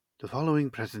The following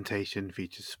presentation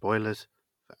features spoilers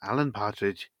for Alan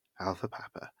Partridge, Alpha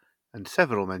Papa, and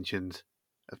several mentions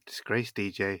of disgraced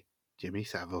DJ Jimmy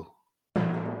Savile.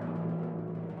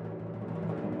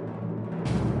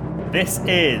 This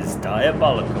is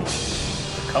Diabolical,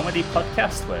 the comedy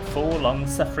podcast where four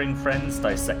long-suffering friends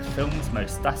dissect films'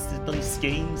 most dastardly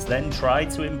schemes, then try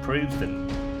to improve them.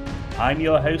 I'm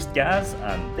your host Gaz,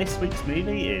 and this week's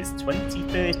movie is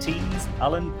 2013's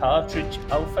Alan Partridge,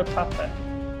 Alpha Papa.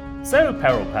 So,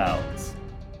 Peril Pals,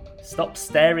 stop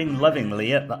staring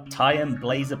lovingly at that tie and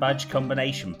blazer badge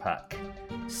combination pack.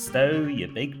 Stow your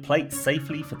big plate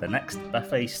safely for the next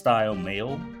buffet-style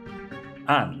meal.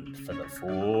 And for the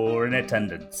four in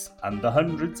attendance and the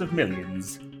hundreds of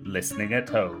millions listening at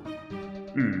home,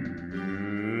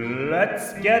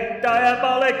 let's get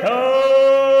diabolical!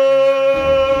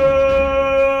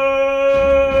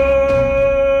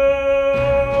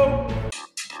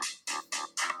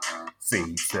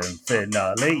 Season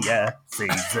finale, yeah.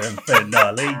 Season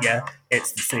finale, yeah.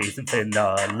 It's the season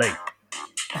finale.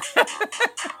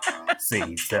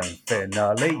 Season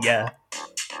finale, yeah.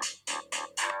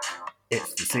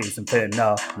 It's the season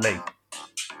finale.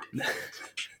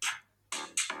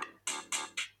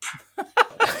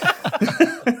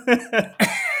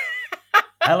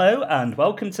 Hello and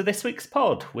welcome to this week's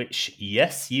pod, which,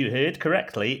 yes, you heard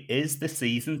correctly, is the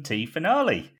season 2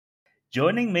 finale.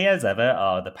 Joining me as ever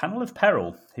are the panel of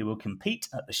peril, who will compete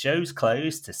at the show's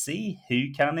close to see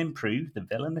who can improve the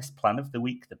villainous plan of the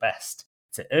week the best,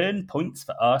 to earn points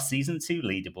for our Season 2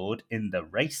 leaderboard in the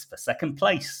race for second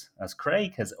place, as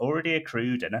Craig has already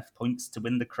accrued enough points to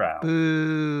win the crown.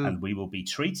 Boo. And we will be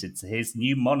treated to his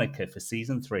new moniker for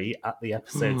Season 3 at the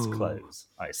episode's close,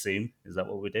 I assume. Is that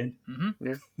what we're doing? Mm-hmm.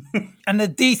 Yeah. And the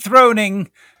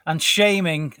dethroning and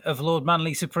shaming of Lord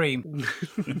Manly Supreme.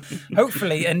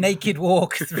 Hopefully a naked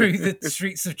walk through the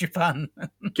streets of Japan.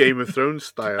 Game of Thrones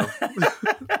style.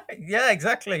 Yeah,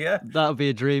 exactly, yeah. That would be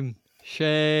a dream.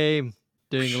 Shame.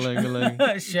 Ding-a-ling-a-ling.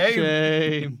 Shame.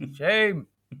 Shame. Shame.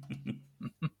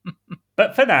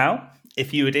 But for now,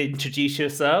 if you would introduce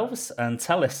yourselves and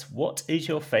tell us what is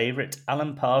your favourite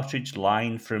Alan Partridge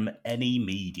line from any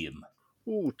medium.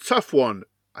 Ooh, tough one.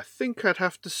 I think I'd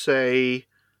have to say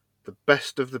the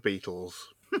best of the Beatles.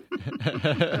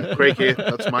 Craig here,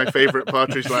 that's my favourite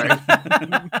Partridge line.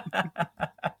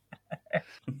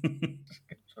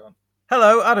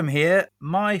 Hello, Adam here.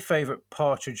 My favourite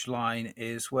Partridge line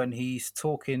is when he's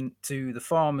talking to the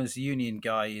Farmers Union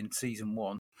guy in season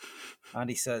 1. And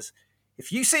he says,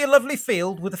 if you see a lovely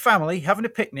field with a family having a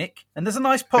picnic and there's a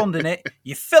nice pond in it,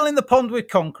 you fill in the pond with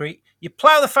concrete, you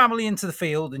plough the family into the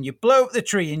field and you blow up the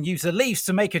tree and use the leaves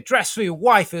to make a dress for your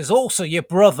wife who's also your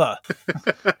brother.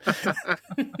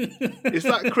 Is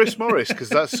that Chris Morris? Because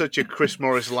that's such a Chris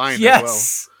Morris line Yes. as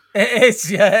well. It is,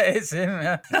 yeah, it's him.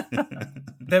 Yeah.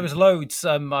 There was loads.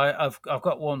 I've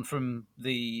got one from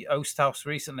the Oast House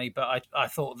recently, but I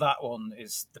thought that one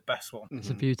is the best one. It's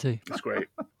a beauty. It's great.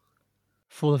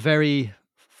 For the very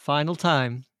final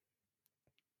time,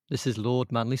 this is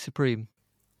Lord Manly Supreme.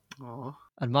 Aww.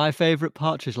 And my favourite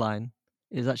Partridge line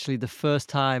is actually the first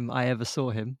time I ever saw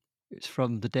him. It's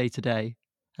from the Day to Day.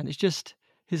 And it's just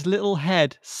his little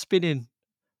head spinning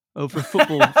over a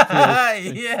football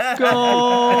field. Yeah. Goal!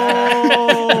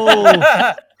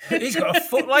 He's got a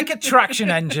foot like a traction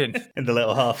engine. And the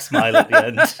little half smile at the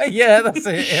end. Yeah, that's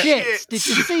it. Yeah. Shit! Did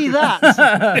you see that?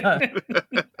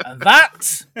 And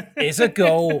that is a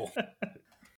goal.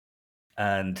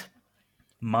 And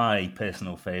my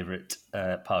personal favourite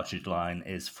Partridge line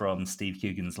is from Steve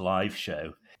Coogan's live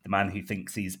show. The man who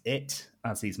thinks he's it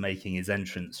as he's making his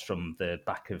entrance from the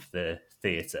back of the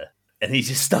theatre. And he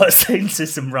just starts saying to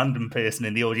some random person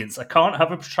in the audience, I can't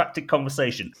have a protracted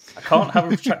conversation. I can't have a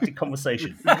protracted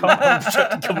conversation. I can't have a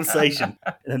protracted conversation.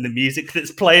 And then the music that's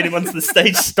playing him onto the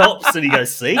stage stops and he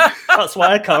goes, see, that's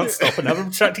why I can't stop and have a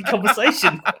protracted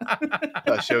conversation.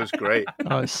 That show's great.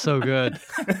 Oh, it's so good.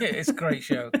 It's a great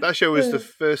show. That show was the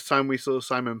first time we saw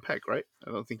Simon Pegg, right?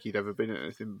 I don't think he'd ever been in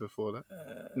anything before that.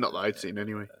 Not that I'd seen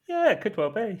anyway. Yeah, it could well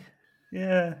be.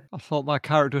 Yeah. I thought my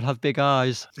character would have big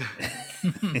eyes.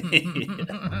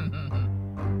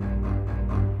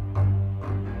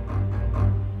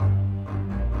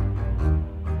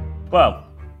 Well,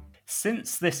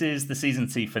 since this is the season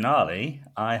 2 finale,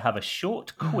 I have a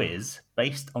short quiz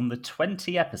based on the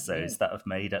 20 episodes that have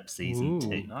made up season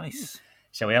 2. Nice.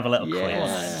 Shall we have a little Yeah. I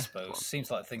quiz? suppose. Seems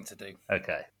like a thing to do.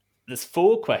 Okay. There's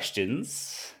 4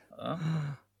 questions.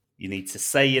 You need to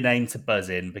say your name to buzz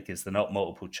in because they're not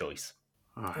multiple choice.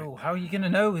 All right. Oh, how are you going to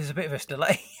know? There's a bit of a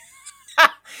delay.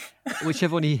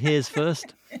 Whichever one he hears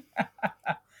first.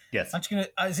 Yes. I'm just gonna,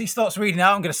 as he starts reading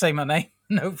out, I'm gonna say my name,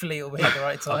 and hopefully it'll be at the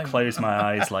right I'll time. close my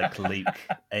eyes like Luke,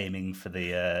 aiming for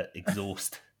the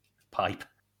exhaust pipe.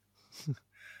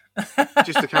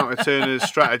 Just to counter Turner's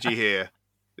strategy here,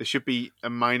 there should be a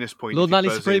minus point Lord if you Manly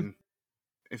buzz Supreme. in.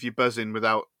 If you buzz in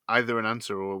without either an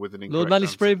answer or with an incorrect Lord Manly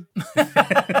answer. Supreme.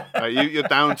 Right, you're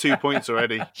down 2 points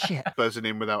already. Shit. Buzzing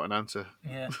in without an answer.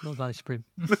 Yeah. Lord Manly Supreme.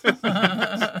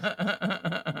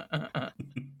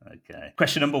 Okay.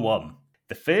 Question number 1.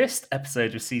 The first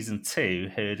episode of season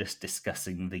 2 heard us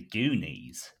discussing the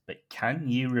Goonies, but can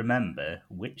you remember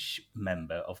which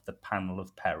member of the panel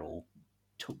of peril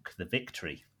took the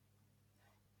victory?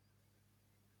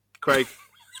 Craig,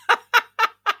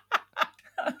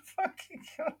 Fucking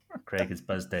God. Craig has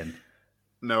buzzed in.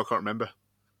 no, I can't remember.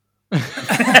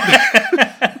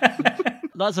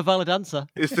 That's a valid answer.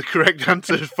 It's the correct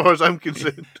answer as far as I'm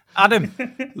concerned. Adam,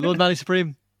 Lord Manly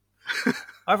Supreme.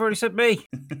 I've already said me.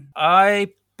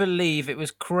 I believe it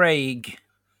was Craig.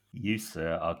 You,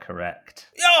 sir, are correct.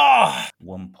 Yeah.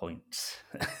 1 point.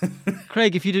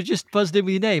 Craig, if you'd have just buzzed in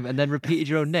with your name and then repeated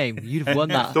your own name, you'd have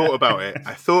won I that. thought about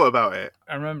it.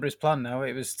 I remember his plan now.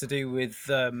 It was to do with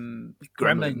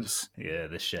Gremlins. Yeah,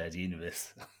 the shared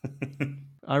universe.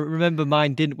 I remember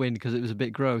mine didn't win because it was a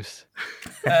bit gross.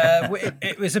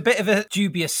 It was a bit of a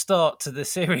dubious start to the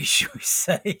series, shall we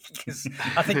say? Because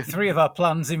I think 3 of our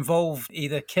plans involved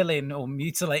either killing or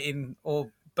mutilating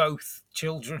or both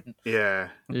children. Yeah.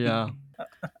 Yeah.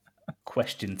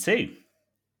 Question 2.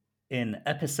 In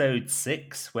episode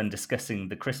 6, when discussing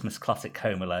the Christmas classic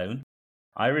Home Alone,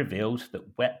 I revealed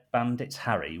that Wet Bandit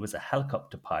Harry was a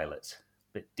helicopter pilot.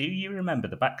 But do you remember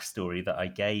the backstory that I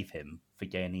gave him for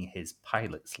gaining his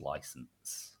pilot's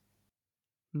license?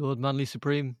 Lord Manly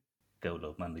Supreme. Go,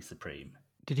 Lord Manly Supreme.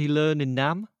 Did he learn in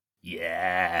Nam?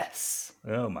 Yes!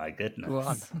 Oh my goodness. Go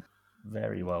on.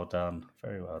 Very well done.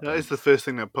 Very well That done. is the first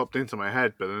thing that popped into my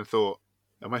head, but then I thought,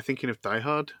 am I thinking of Die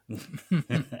Hard?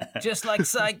 Just like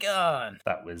Saigon.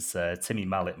 That was Timmy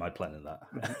Mallet, my plan in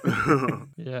that.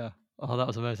 Yeah. Oh, that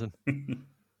was amazing.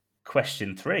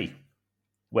 Question 3.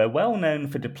 We're well known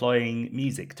for deploying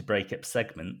music to break up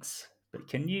segments, but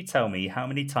can you tell me how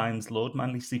many times Lord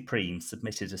Manly Supreme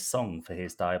submitted a song for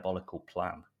his diabolical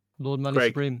plan? Lord Manly Craig.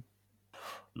 Supreme.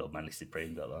 Lord Manly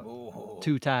Supreme got that. Oh.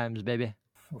 2 times, baby.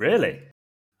 Really?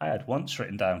 I had once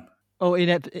written down. Oh,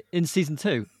 in season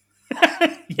 2?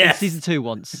 In Yes. season 2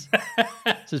 once.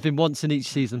 So it's been once in each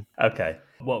season. Okay.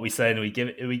 What are we saying? Are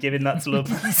we giving that to Lord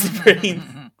Manly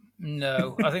Supreme?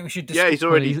 No, I think we should. Yeah,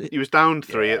 he's- he was down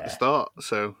 3 at the Yeah. start,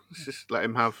 so let's just let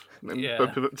him Yeah.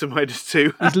 bump him up to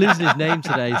 -2. He's losing his name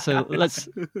today, so let's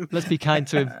be kind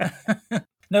to him.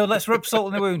 No, let's rub salt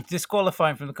in the wound. Disqualify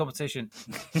him from the competition.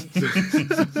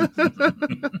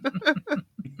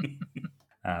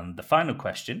 And the final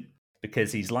question,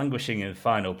 because he's languishing in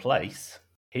final place,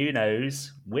 who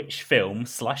knows which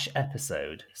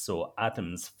film/episode saw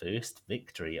Adam's first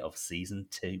victory of season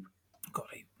 2? God,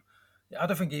 I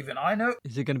don't think even I know.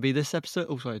 Is it going to be this episode?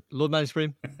 Oh, sorry. Lord Manly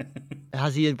Supreme.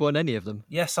 Has he won any of them?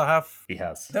 Yes, I have. He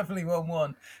has. Definitely won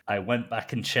one. I went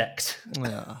back and checked.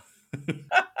 Yeah.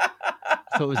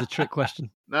 Thought it was a trick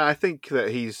question. No, I think that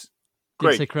he's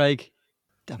Didn't say great.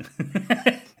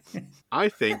 Craig. I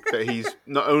think that he's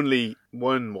not only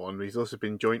won one, but he's also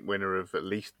been joint winner of at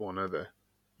least one other.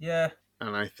 Yeah.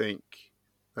 And I think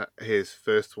that his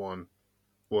first one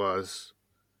was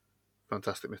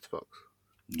Fantastic Mr. Fox.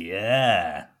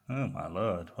 Yeah. Oh my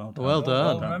lord. Well done. Well done.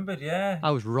 Well remembered, yeah.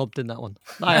 I was robbed in that one.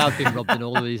 I have been robbed in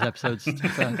all of these episodes, to be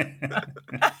fair,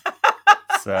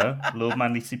 So, Lord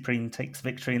Manly Supreme takes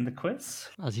victory in the quiz.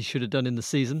 as he should have done in the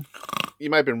season. You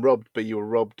might have been robbed, but you were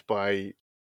robbed by,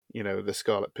 the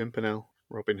Scarlet Pimpernel,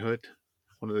 Robin Hood,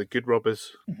 one of the good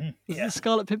robbers. Is Yeah. the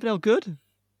Scarlet Pimpernel good?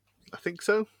 I think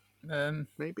so, Um,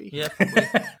 maybe. yeah, probably.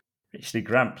 Richard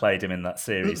Grant played him in that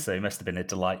series, so he must have been a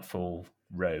delightful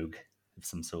rogue of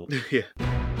some sort. Yeah.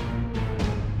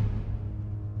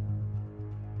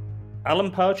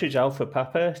 Alan Partridge Alpha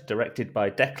Papa, directed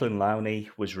by Declan Lowney,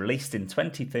 was released in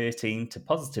 2013 to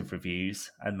positive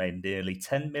reviews and made nearly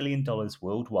 $10 million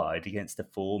worldwide against a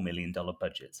 $4 million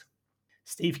budget.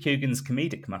 Steve Coogan's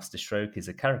comedic masterstroke is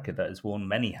a character that has worn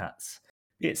many hats,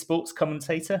 be it sports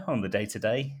commentator on The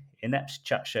Day-to-Day, inept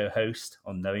chat show host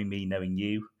on Knowing Me, Knowing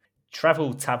You,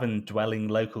 travel tavern-dwelling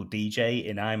local DJ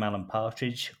in I'm Alan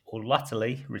Partridge, or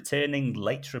latterly, returning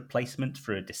late replacement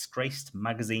for a disgraced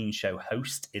magazine show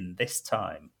host in This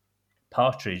Time.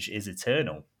 Partridge is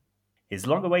eternal. His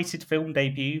long-awaited film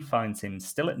debut finds him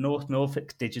still at North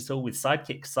Norfolk Digital with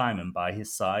sidekick Simon by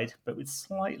his side, but with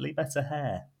slightly better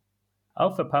hair.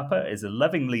 Alpha Papa is a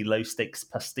lovingly low-stakes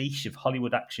pastiche of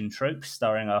Hollywood action tropes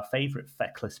starring our favourite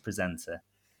feckless presenter.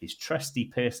 his trusty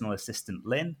personal assistant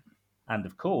Lynn, and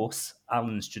of course,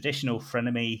 Alan's traditional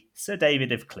frenemy, Sir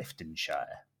David of Cliftonshire.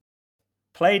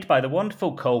 Played by the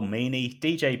wonderful Cole Meany,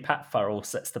 DJ Pat Farrell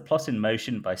sets the plot in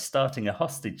motion by starting a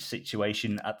hostage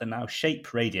situation at the now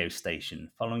Shape radio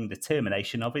station following the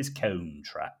termination of his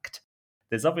contract.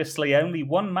 There's obviously only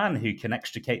one man who can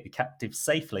extricate the captives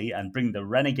safely and bring the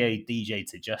renegade DJ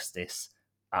to justice,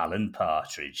 Alan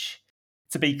Partridge.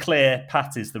 To be clear,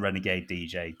 Pat is the renegade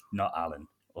DJ, not Alan,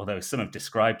 although some have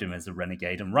described him as a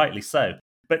renegade, and rightly so.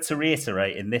 But to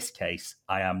reiterate, in this case,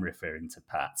 I am referring to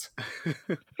Pat.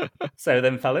 So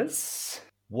then, fellas,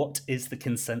 what is the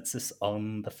consensus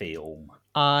on the film?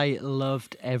 I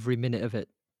loved every minute of it.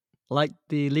 Like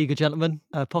the League of Gentlemen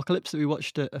Apocalypse that we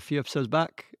watched a few episodes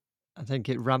back, I think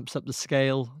it ramps up the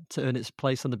scale to earn its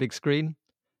place on the big screen.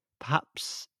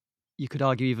 Perhaps you could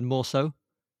argue even more so.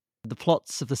 The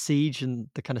plots of the siege and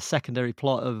the kind of secondary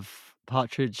plot of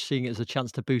Partridge seeing it as a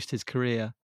chance to boost his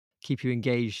career, keep you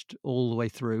engaged all the way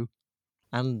through.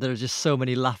 And there are just so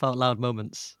many laugh out loud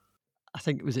moments. I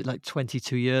think, was it like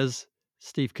 22 years?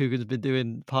 Steve Coogan's been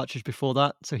doing Partridge before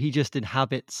that. So he just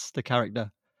inhabits the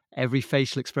character. Every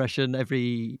facial expression,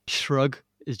 every shrug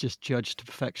is just judged to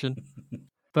perfection.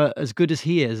 But as good as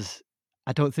he is,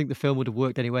 I don't think the film would have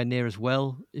worked anywhere near as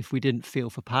well if we didn't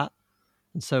feel for Pat.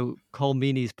 And so Cole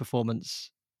Meany's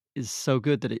performance is so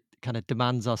good that it kind of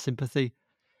demands our sympathy.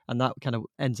 And that kind of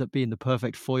ends up being the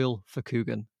perfect foil for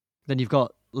Coogan. Then you've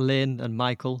got Lynn and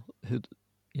Michael, who,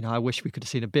 I wish we could have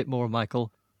seen a bit more of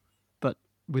Michael. But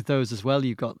with those as well,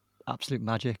 you've got absolute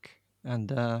magic.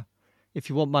 And if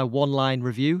you want my one-line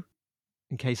review,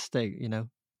 in case they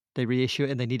reissue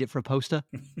it and they need it for a poster,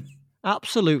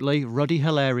 absolutely ruddy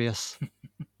hilarious.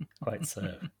 Quite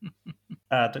so.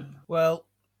 Adam? Well,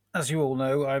 as you all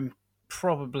know, I'm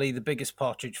probably the biggest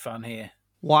Partridge fan here.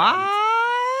 What?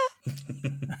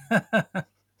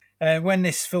 When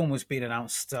this film was being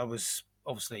announced, I was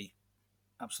obviously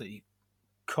absolutely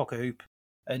cock-a-hoop.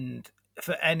 And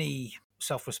for any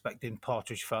self-respecting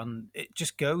Partridge fan, it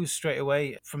just goes straight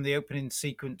away from the opening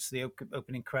sequence, the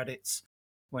opening credits,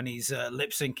 when he's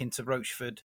lip-syncing to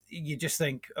Roachford. You just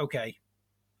think, okay,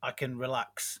 I can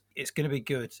relax. It's going to be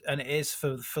good. And it is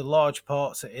for large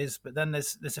parts, it is. But then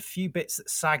there's a few bits that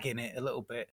sag in it a little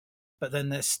bit. But then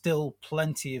there's still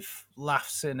plenty of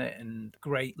laughs in it and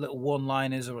great little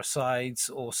one-liners or asides,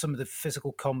 or some of the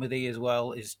physical comedy as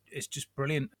well is just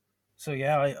brilliant. So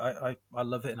yeah, I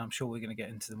love it, and I'm sure we're going to get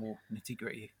into the more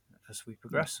nitty-gritty as we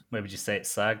progress. Where would you say it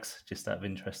sags, just out of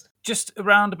interest? Just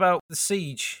around about the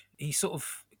siege, he's sort of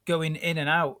going in and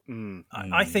out.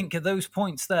 I think at those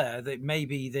points there that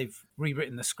maybe they've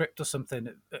rewritten the script or something.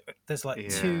 There's like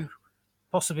 2,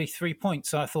 possibly 3 points.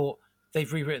 So I thought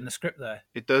they've rewritten the script there.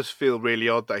 It does feel really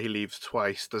odd that he leaves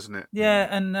twice, doesn't it? Yeah,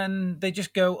 and then they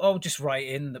just go, just write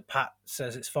in that Pat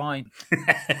says it's fine.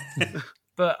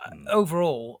 But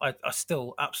overall, I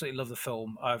still absolutely love the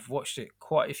film. I've watched it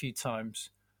quite a few times,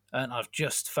 and I've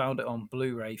just found it on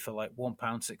Blu-ray for like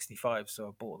 £1.65, so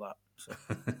I bought that. So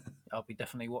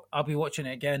I'll be watching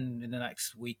it again in the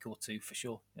next week or two for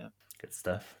sure. Yeah, good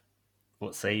stuff.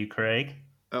 What say you, Craig?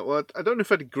 Well, I don't know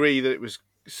if I'd agree that it was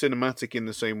cinematic in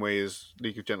the same way as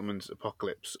League of Gentlemen's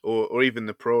Apocalypse or even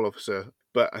The Parole Officer,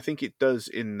 but I think it does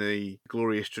in the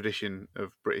glorious tradition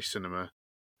of British cinema,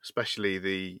 especially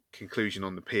the conclusion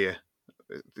on the pier.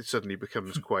 It suddenly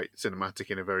becomes quite cinematic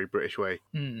in a very British way.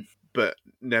 But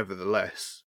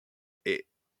nevertheless, it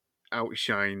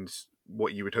outshines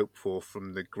what you would hope for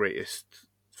from the greatest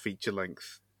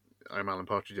feature-length I'm Alan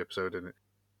Partridge episode, and it's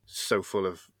so full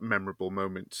of memorable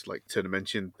moments. Like Turner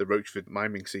mentioned, the Roachford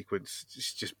miming sequence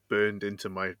is just burned into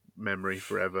my memory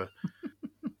forever.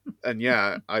 And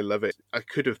yeah, I love it. I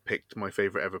could have picked my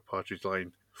favourite ever Partridge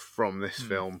line from this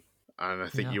film, and I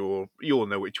think you all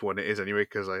know which one it is anyway,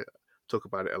 because I talk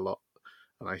about it a lot,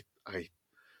 and I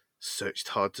searched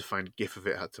hard to find a gif of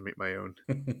it, had to make my own.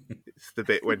 It's the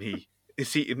bit when he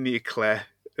is eating the eclair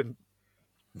and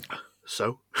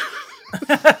so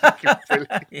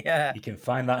yeah, you can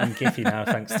find that on Giphy now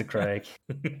thanks to Craig.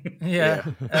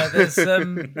 There's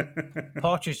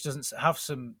Partridge doesn't have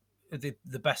some of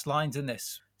the best lines in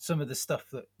this. Some of the stuff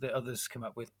that others come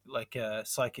up with, like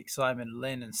Psychic Simon,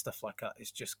 Lynn and stuff like that,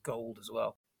 is just gold as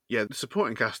well. Yeah, the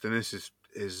supporting cast in this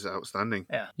is outstanding.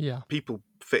 Yeah. People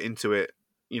fit into it,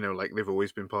 like they've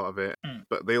always been part of it,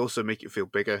 but they also make it feel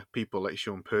bigger. People like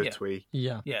Sean Pertwee.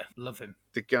 Yeah, love him.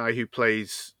 The guy who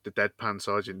plays the deadpan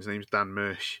sergeant, his name's Dan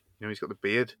Mersh. He's got the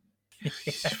beard.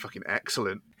 He's fucking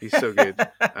excellent. He's so good.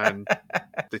 And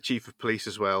the chief of police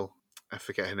as well. I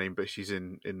forget her name, but she's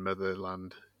in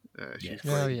Motherland. She's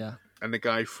great. Oh yeah. And the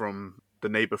guy from the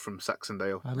neighbour from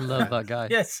Saxondale. I love that guy.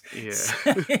 Yes. Yeah.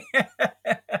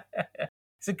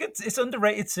 It's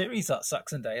underrated series, that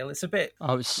Saxondale. It's a bit,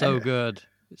 Oh, it's so Yeah. good.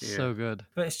 It's Yeah. so good.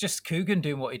 but it's just Coogan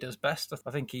doing what he does best.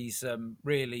 I think he's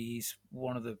he's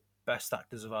one of the best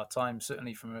actors of our time,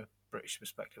 certainly from a British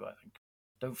perspective. I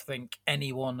don't think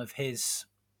anyone of his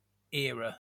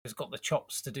era has got the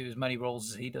chops to do as many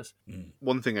roles as he does.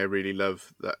 One thing I really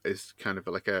love that is kind of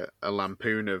like a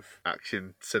lampoon of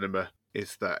action cinema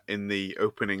is that in the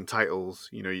opening titles,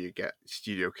 you get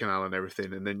Studio Canal and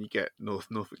everything, and then you get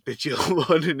Norfolk Digital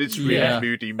on, and it's really Yeah.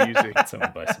 moody music. Took me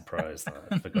by surprise.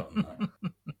 I'd forgotten that.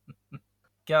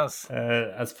 Gaz.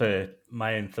 As for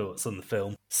my own thoughts on the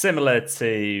film, similar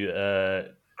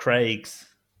to Craig's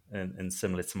and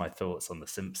similar to my thoughts on The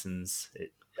Simpsons,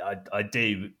 I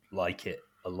do like it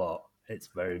a lot. It's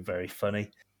very, very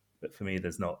funny. But for me,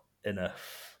 there's not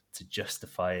enough to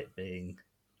justify it being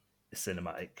a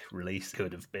cinematic release.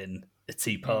 Could have been a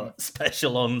 2-part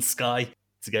special on Sky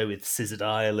to go with Scissored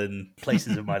Isle and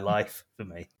Places of My Life for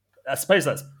me. I suppose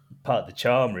that's part of the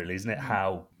charm, really, isn't it?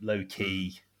 How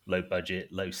low-key,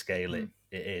 low-budget, low-scale it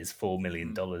is. $4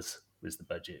 million was the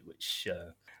budget, which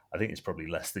I think is probably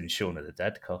less than Shaun of the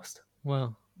Dead cost.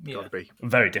 Well, Gotta be.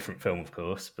 Very different film, of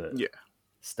course, but Yeah.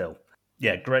 still.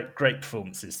 Yeah, great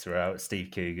performances throughout.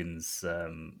 Steve Coogan's,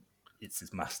 it's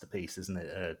his masterpiece, isn't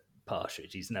it?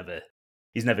 Partridge. He's never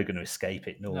going to escape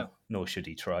it, nor should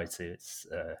he try to. It's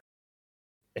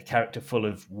a character full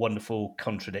of wonderful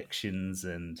contradictions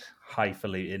and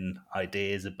highfalutin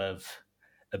ideas above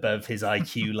his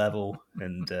IQ level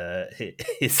and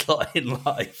his lot in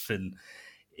life, and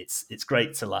it's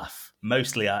great to laugh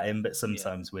mostly at him, but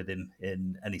sometimes with him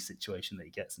in any situation that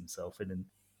he gets himself in. And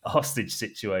a hostage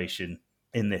situation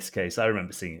in this case, I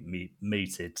remember seeing it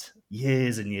mooted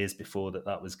years and years before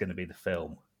that was going to be the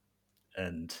film,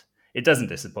 and it doesn't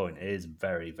disappoint. It is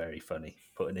very, very funny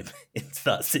putting him into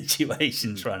that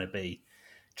situation, trying to be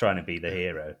the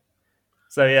hero.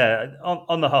 So yeah,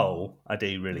 on the whole, I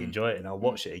do really enjoy it, and I'll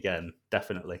watch it again,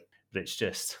 definitely. But it's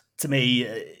just, to me,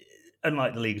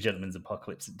 unlike the League of Gentlemen's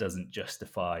Apocalypse, it doesn't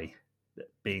justify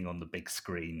being on the big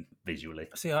screen visually.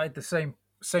 See, I had the same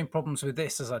problems with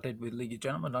this as I did with League of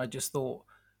Gentlemen. I just thought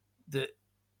that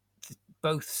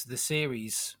both the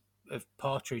series of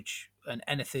Partridge and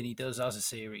anything he does as a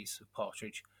series of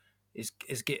Partridge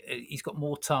he's got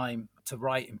more time to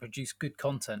write and produce good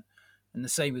content, and the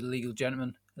same with Legal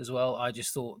Gentlemen as well. I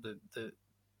just thought that the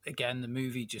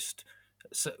movie just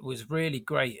was really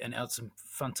great and had some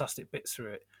fantastic bits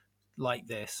through it like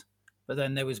this, but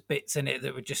then there was bits in it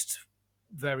that were just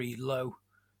very low,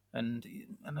 and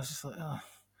I was just like, oh.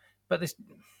 But this,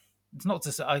 it's not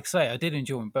to say, I say I did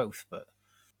enjoy them both, but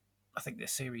I think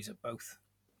this series are both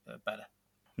better.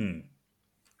 Know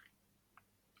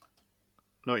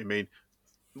what you mean.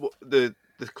 The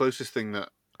closest thing that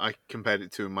I compared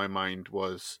it to in my mind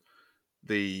was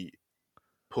the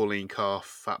Pauline Calf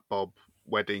Fat Bob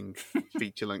wedding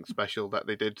feature-length special that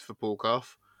they did for Paul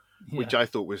Calf, which I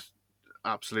thought was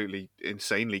absolutely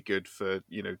insanely good for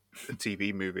a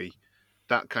TV movie.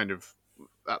 That kind of,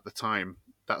 at the time,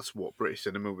 that's what British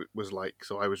cinema was like.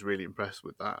 So I was really impressed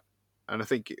with that, and I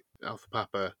think Alpha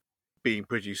Papa being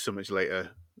produced so much later,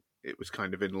 it was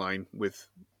kind of in line with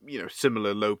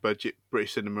similar low budget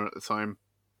British cinema at the time.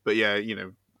 But yeah,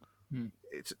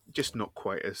 it's just not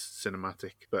quite as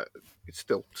cinematic, but it's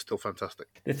still fantastic.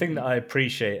 The thing that I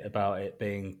appreciate about it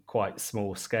being quite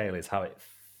small scale is how it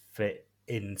fit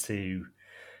into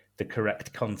the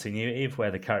correct continuity of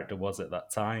where the character was at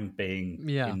that time, being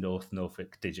in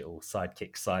Norfolk Digital,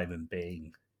 sidekick Simon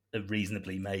being a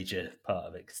reasonably major part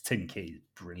of it, because Tim Key is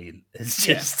brilliant. It's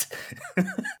just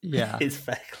his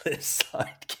feckless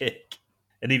sidekick.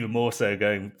 And even more so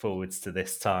going forwards to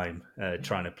this time,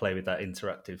 trying to play with that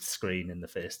interactive screen in the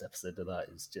first episode of that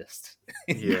is just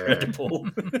incredible.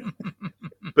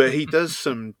 But he does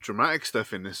some dramatic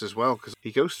stuff in this as well, because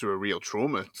he goes through a real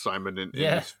trauma, Simon, in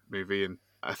this movie, and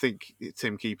I think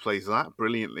Tim Key plays that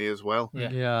brilliantly as well.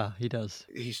 Yeah, he does.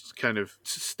 He's kind of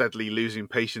steadily losing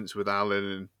patience with Alan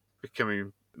and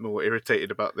becoming more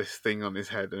irritated about this thing on his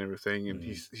head and everything, and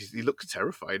he looks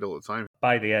terrified all the time.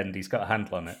 By the end, he's got a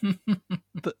handle on it.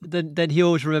 But then he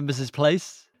always remembers his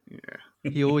place. Yeah,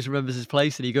 he always remembers his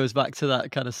place, and he goes back to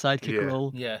that kind of sidekick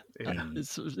role. Yeah.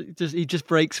 He just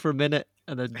breaks for a minute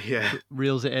and then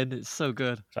reels it in. It's so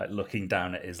good. It's like looking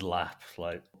down at his lap,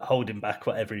 like holding back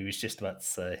whatever he was just about to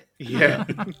say. Yeah.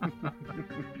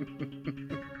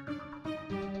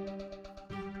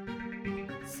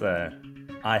 So,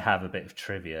 I have a bit of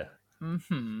trivia.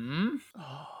 Mm-hmm.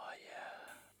 Oh,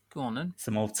 yeah. Go on then.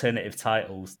 Some alternative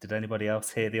titles. Did anybody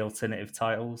else hear the alternative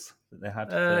titles that they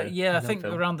had? Yeah, I think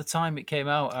film? around the time it came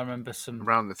out, I remember some.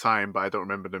 Around the time, but I don't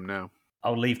remember them now.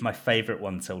 I'll leave my favourite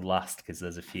one till last because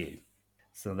there's a few.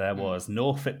 So there was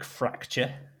Norfolk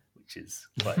Fracture, which is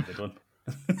quite a good one.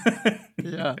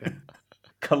 Yeah.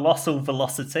 Colossal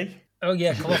Velocity. Oh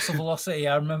yeah, Colossal Velocity.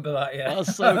 I remember that. Yeah,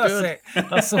 That's so good. it.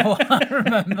 That's the one I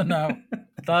remember now.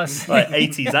 That's Like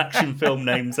 80s action film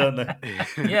names, aren't they?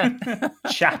 yeah,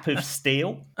 Chap of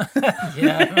Steel.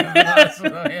 yeah. I remember that as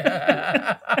well,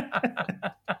 yeah.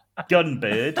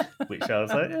 Gunbird, which I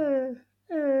was like,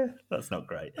 that's not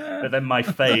great. But then my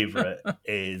favourite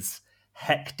is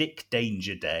Hectic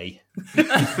Danger Day. Yeah,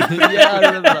 I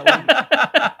remember that one.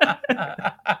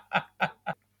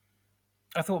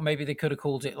 I thought maybe they could have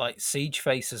called it like Siege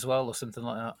Face as well, or something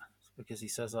like that, because he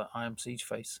says that I am Siege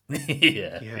Face.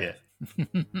 Yeah.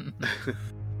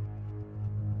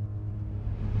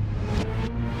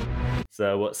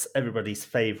 So, what's everybody's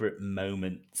favourite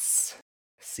moments,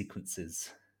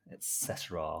 sequences,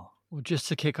 etc.? Well, just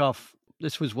to kick off,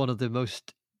 this was one of the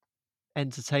most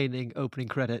entertaining opening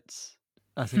credits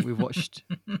I think we've watched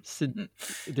since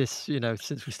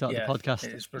since we started Yeah, the podcast.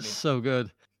 it is brilliant. So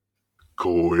good.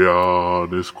 Koyan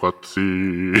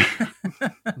Squatsi.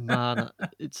 Man,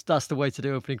 that's the way to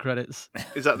do opening credits.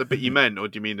 Is that the bit you meant, or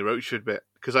do you mean the Roachwood bit?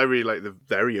 Because I really like the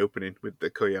very opening with the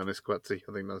Koyanis Quatsi.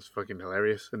 I think that's fucking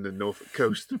hilarious. And the Norfolk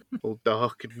coast, all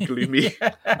dark and gloomy.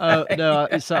 No,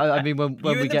 I mean when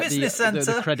You in we the get business the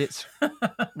centre? credits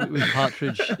with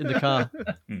Partridge in the car.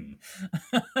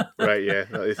 Right, yeah,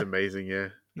 that is amazing, yeah.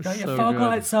 Got your So fog good.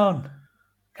 lights on.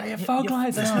 Got your fog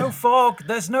lights There's on. no fog.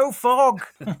 There's no fog.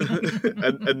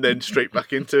 and then straight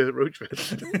back into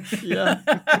Roachwood. Yeah.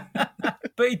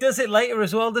 But he does it later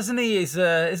as well, doesn't he?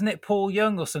 Isn't it Paul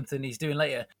Young or something he's doing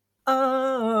later?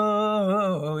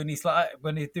 Oh, and he's like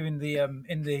when he's doing the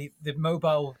in the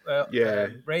mobile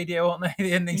radio, aren't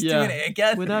they? And he's doing it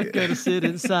again. We're not gonna sit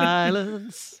in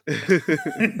silence.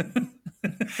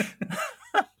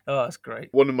 Oh, that's great.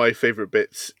 One of my favourite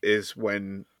bits is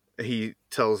when he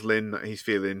tells Lynn that he's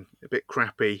feeling a bit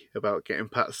crappy about getting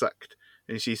Pat sacked,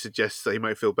 and she suggests that he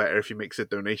might feel better if he makes a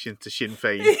donation to Sinn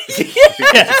Féin. I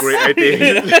think that's a great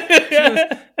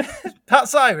idea.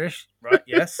 Pat's Irish, right?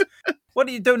 Yes. Why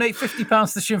don't you donate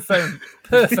 £50 to Sinn Féin?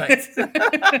 Perfect.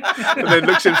 And then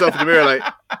looks at himself in the mirror like,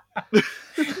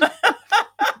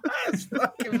 It's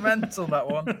fucking mental, that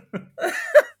one.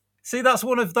 See, that's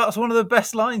one of the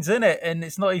best lines in it, and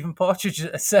it's not even Partridge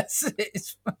that says it.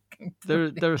 It's fucking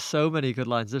There are so many good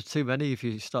lines. There's too many if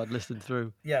you start listening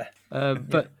through. yeah.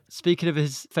 But speaking of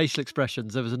his facial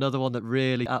expressions, there was another one that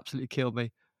really absolutely killed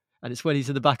me, and it's when he's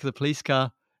in the back of the police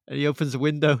car and he opens the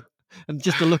window, and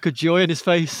just the look of joy in his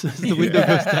face as the window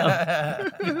goes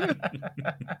down.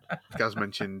 Gaz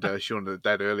mentioned Shaun of the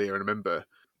Dead earlier, and I remember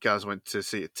Gaz went to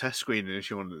see a test screening of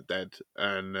Shaun of the Dead,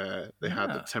 and they had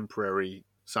a temporary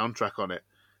soundtrack on it,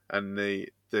 and the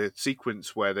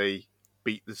sequence where they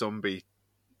beat the zombie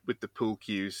with the pool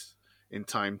cues in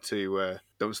time to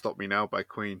Don't Stop Me Now by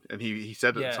Queen, and he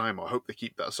said at the time, I hope they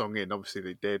keep that song in. Obviously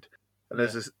they did. And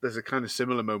there's a kind of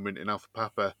similar moment in Alpha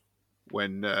Papa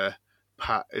when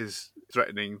Pat is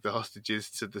threatening the hostages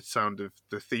to the sound of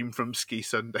the theme from Ski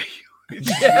Sunday.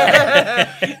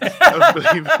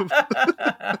 Unbelievable.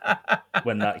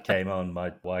 When that came on,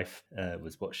 my wife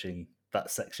was watching that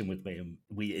section with me, and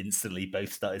we instantly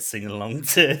both started singing along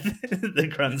to the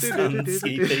grandstand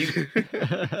ski theme.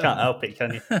 Can't help it,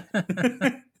 can you?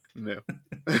 No.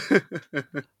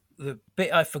 The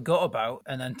bit I forgot about,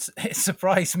 and then it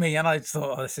surprised me, and I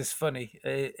thought, "Oh, this is funny."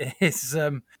 It's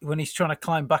when he's trying to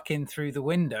climb back in through the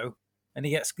window, and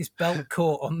he gets his belt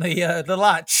caught on the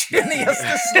latch, and he has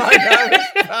to slide out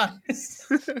his pants.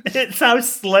 It's how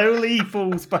slowly he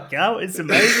falls back out. It's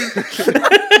amazing.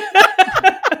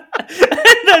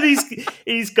 And then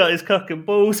he's got his cock and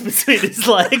balls between his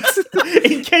legs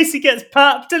in case he gets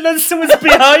papped, and then someone's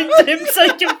behind him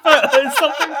taking photos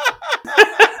of him.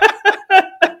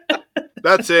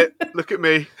 That's it. Look at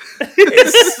me.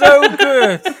 It's so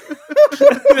good.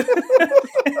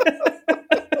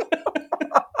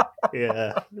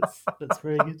 Yeah, that's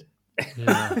very good.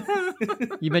 Yeah.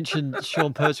 You mentioned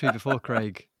Sean Pertwee before,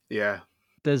 Craig. Yeah.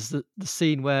 There's the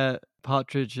scene where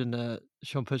Partridge and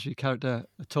Sean Pertwee's character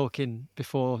are talking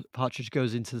before Partridge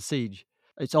goes into the siege.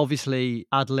 It's obviously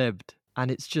ad-libbed, and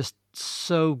it's just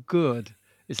so good.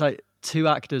 It's like two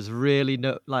actors really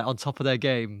on top of their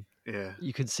game, Yeah.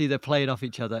 You can see they're playing off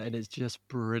each other, and it's just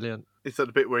brilliant. It's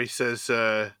that bit where he says,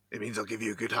 it means I'll give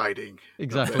you a good hiding.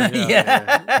 Exactly. That bit.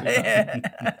 Yeah.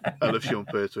 I love Sean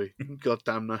Pertwee.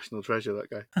 Goddamn national treasure, that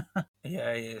guy.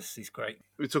 Yeah, he is. He's great.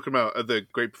 We're talking about other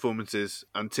great performances,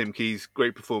 and Tim Key's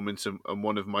great performance, and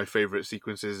one of my favourite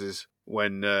sequences is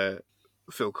when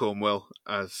Phil Cornwell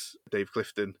as Dave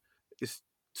Clifton is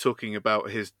talking about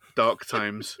his dark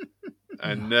times,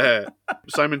 and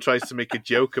Simon tries to make a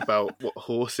joke about what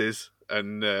horse is,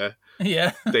 and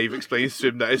Yeah. Dave explains to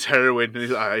him that it's heroin, and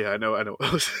he's like, I know.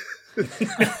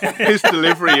 His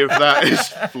delivery of that is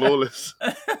flawless.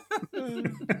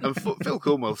 And Phil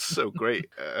Cornwell's so great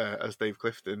as Dave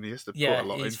Clifton. He has to put a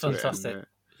lot he's into fantastic. it. And,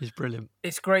 He's brilliant.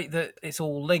 It's great that it's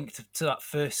all linked to that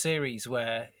first series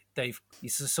where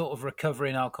he's a sort of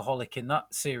recovering alcoholic in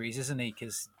that series, isn't he?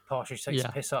 Because Partridge takes the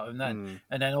piss out of him then.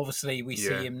 And then obviously we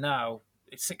see him now,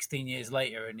 it's 16 years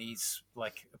later, and he's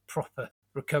like a proper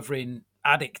recovering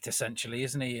addict, essentially,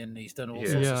 isn't he? And he's done all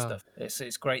sorts of stuff.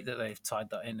 It's great that they've tied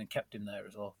that in and kept him there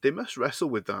as well. They must wrestle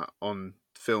with that on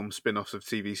film spin-offs of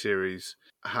TV series.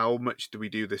 How much do we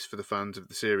do this for the fans of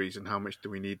the series, and how much do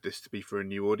we need this to be for a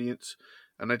new audience?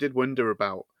 And I did wonder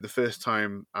about the first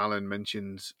time Alan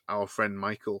mentions our friend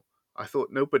Michael. I thought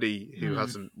nobody who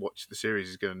hasn't watched the series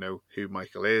is going to know who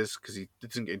Michael is, because he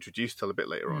doesn't get introduced till a bit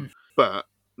later on. But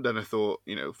then I thought,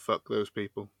 fuck those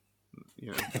people.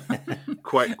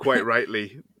 Quite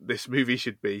rightly, this movie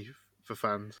should be for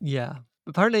fans. Yeah.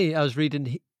 Apparently, I was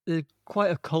reading there's quite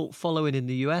a cult following in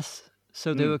the US.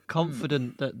 So they were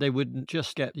confident that they wouldn't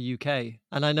just get the UK.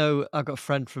 And I know I've got a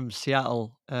friend from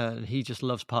Seattle, and he just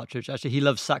loves Partridge. Actually, he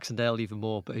loves Saxondale even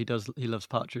more, but he loves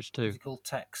Partridge too. Is he called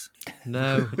Tex?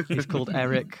 No, he's called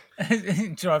Eric.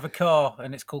 Drive a car,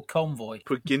 and it's called Convoy.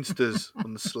 Put Ginsters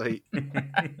on the slate.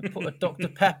 Put a Dr.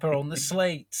 Pepper on the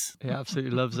slate. He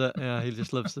absolutely loves it. Yeah, he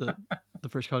just loves the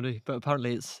British comedy. But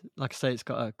apparently, it's like I say, it's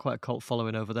got quite a cult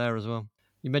following over there as well.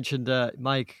 You mentioned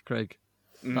Mike, Craig.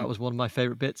 That was one of my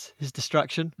favourite bits. His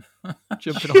distraction,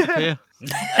 jumping off the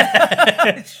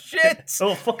pier. Shit!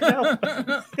 Oh, fucking hell.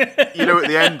 At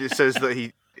the end it says that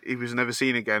he was never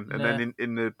seen again, and then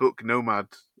in the book Nomad,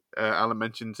 Alan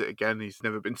mentions it again. He's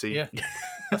never been seen. Yeah,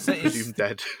 that's it. Presumed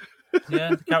dead.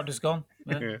 Yeah, the character's gone.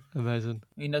 Yeah. Amazing.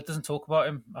 He doesn't talk about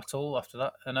him at all after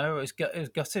that. I know it was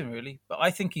gutting, really, but I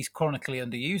think he's chronically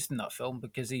underused in that film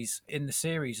because he's in the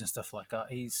series and stuff like that.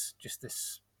 He's just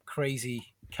this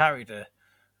crazy character.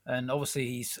 And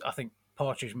obviously, I think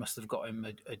Partridge must have got him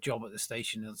a job at the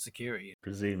station as security.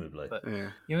 Presumably. But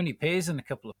he only appears in a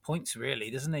couple of points, really,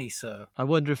 doesn't he? So I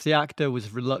wonder if the actor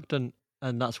was reluctant,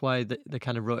 and that's why they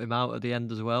kind of wrote him out at the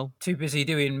end as well. Too busy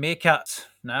doing Meerkat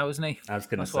now, isn't he? I was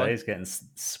going to say, he's getting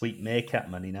sweet Meerkat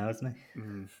money now, isn't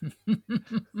he?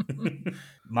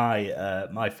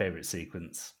 My favourite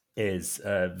sequence is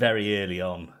very early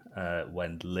on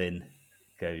when Lynn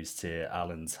goes to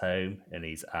Alan's home and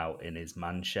he's out in his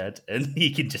man shed and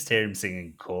you can just hear him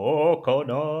singing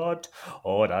coconut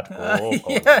or that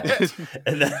coconut.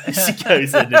 And then she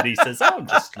goes in and he says, I'm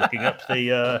just looking up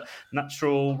the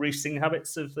natural roosting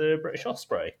habits of the British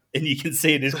osprey. And you can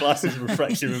see in his glasses a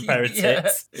reflection of a pair of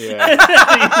tits. Yeah. And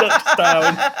he looks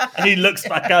down and he looks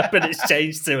back up and it's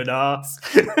changed to an arse.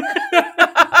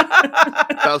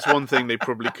 That's one thing they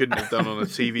probably couldn't have done on a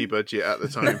TV budget at the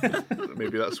time.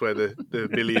 Maybe that's where the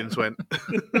millions went.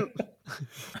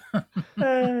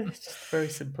 It's just a very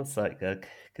simple sight gag.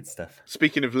 Good stuff.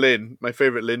 Speaking of Lynn, my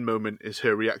favourite Lynn moment is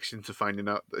her reaction to finding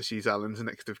out that she's Alan's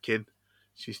next of kin.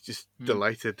 She's just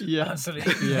delighted. Yeah,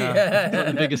 absolutely. Yeah. It's like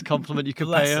the biggest compliment you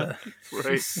could pay her. Right.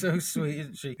 She's so sweet,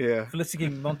 isn't she? Yeah. Felicity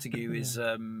Montague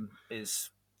is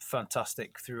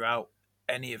fantastic throughout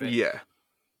any of it. Yeah.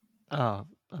 Oh,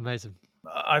 amazing.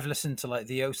 I've listened to like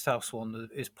the Oast House one,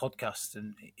 his podcast,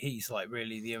 and he's like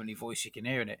really the only voice you can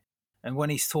hear in it. And when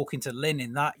he's talking to Lynn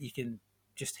in that, you can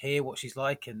just hear what she's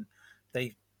like, and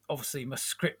they obviously must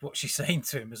script what she's saying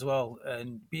to him as well.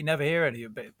 And you never hear any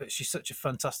of it, but she's such a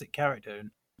fantastic character,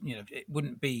 and it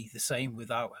wouldn't be the same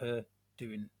without her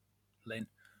doing Lynn.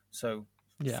 So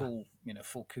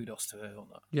full kudos to her on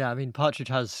that. Yeah, I mean, Partridge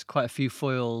has quite a few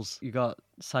foils. You got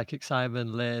Psychic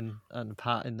Simon, Lynn, and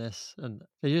Pat in this, and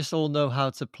they just all know how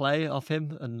to play off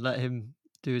him and let him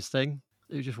do his thing.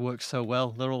 It just works so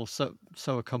well. They're all so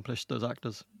accomplished, those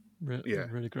actors.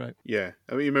 Really great. Yeah.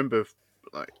 I mean, you remember,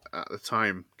 like, at the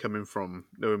time, coming from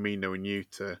knowing me, knowing you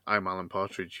to I'm Alan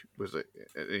Partridge was an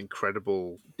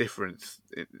incredible difference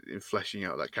in fleshing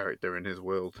out that character in his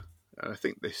world. And I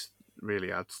think this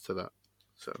really adds to that.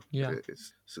 So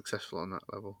it's successful on that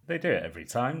level. They do it every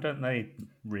time, don't they?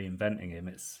 Reinventing him.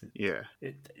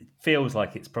 It feels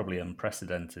like it's probably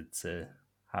unprecedented to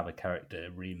have a character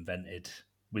reinvented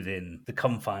within the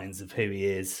confines of who he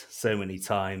is so many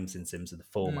times in terms of the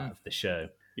format of the show.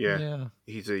 Yeah,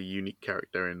 he's a unique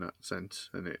character in that sense,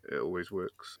 and it always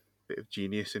works. Bit of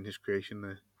genius in his creation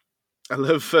there. I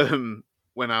love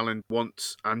when Alan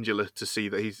wants Angela to see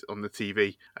that he's on the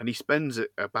TV, and he spends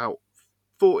about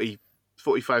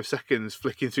 45 seconds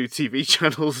flicking through TV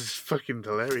channels. It's fucking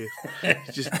hilarious.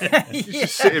 He's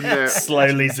just sitting there.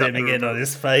 Slowly zooming in on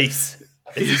his face.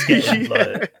 He's getting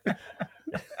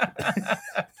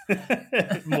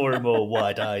more and more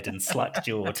wide-eyed and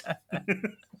slack-jawed.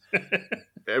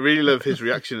 I really love his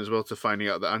reaction as well to finding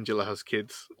out that Angela has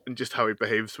kids, and just how he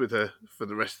behaves with her for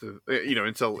the rest of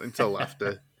until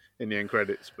after in the end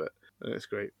credits. But it's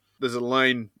great. There's a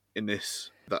line in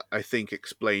this that I think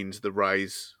explains the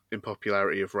rise in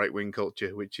popularity of right-wing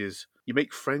culture, which is, you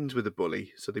make friends with a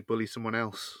bully, so they bully someone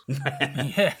else.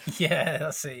 yeah,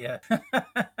 that's it, yeah.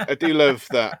 I do love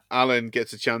that Alan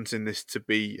gets a chance in this to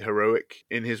be heroic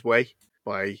in his way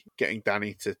by getting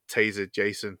Danny to taser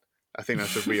Jason. I think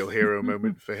that's a real hero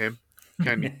moment for him.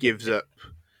 Kind of gives up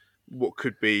what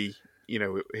could be,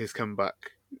 his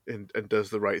comeback and does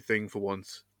the right thing for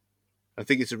once. I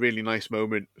think it's a really nice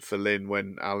moment for Lynn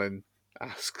when Alan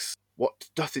asks, "What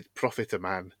doth it profit a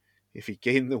man if he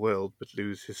gain the world but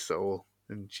lose his soul?"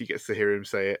 And she gets to hear him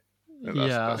say it. And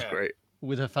that's great.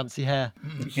 With her fancy hair.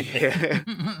 Yeah.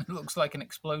 Looks like an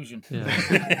explosion.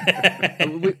 Yeah.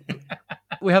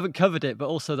 we haven't covered it, but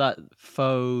also that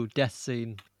faux death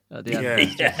scene at the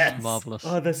end. Yes. Marvellous.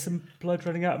 Oh, there's some blood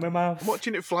running out of my mouth. I'm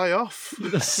watching it fly off.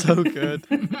 That's so good.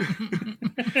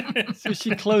 So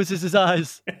she closes his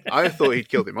eyes. I thought he'd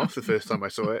killed him off the first time I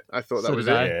saw it. I thought that was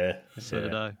it. So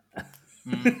did I.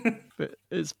 But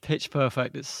it's pitch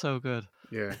perfect. It's so good.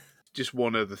 Yeah. Just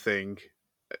one other thing.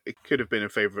 It could have been a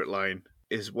favourite line,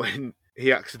 is when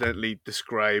he accidentally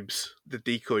describes the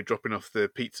decoy dropping off the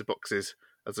pizza boxes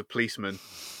as a policeman,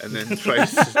 and then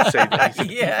tries to say that he's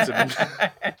a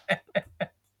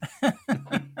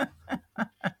pizzaman.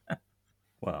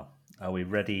 Well, are we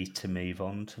ready to move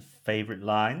on to favourite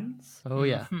lines? Oh,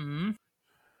 yeah.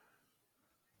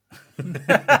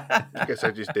 I guess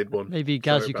I just did one. Maybe,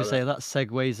 Gaz, you could say that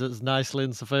segues us nicely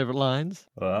into favourite lines.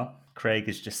 Well, Craig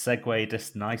has just segued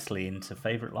us nicely into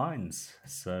favourite lines.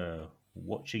 So,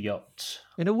 what's your yacht?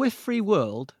 In a whiff-free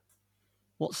world,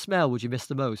 what smell would you miss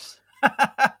the most?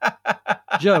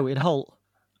 Joe in Holt.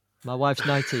 My wife's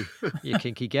 90. You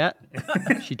kinky get?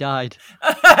 She died.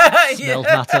 Smells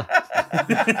matter.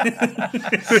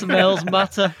 Smells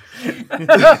matter.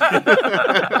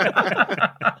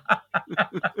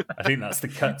 I think that's the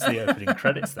cut to the opening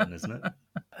credits then, isn't it?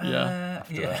 Yeah.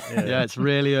 Yeah, it's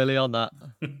really early on that.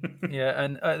 Yeah,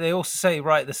 and they also say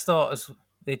right at the start, as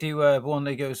they do one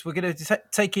that goes, "We're going to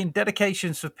take in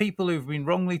dedications for people who've been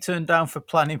wrongly turned down for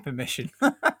planning permission."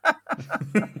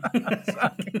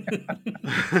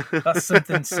 That's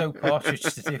something so Partridge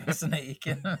to do, isn't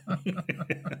it?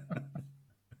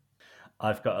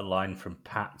 I've got a line from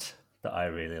Pat that I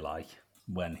really like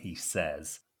when he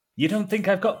says, "You don't think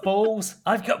I've got balls?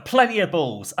 I've got plenty of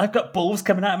balls. I've got balls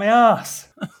coming out of my arse."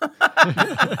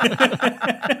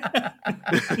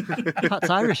 Pat's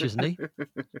Irish, isn't he?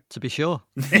 To be sure.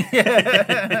 I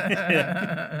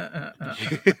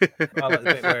like the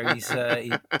bit where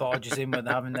he barges in when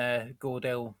they're having their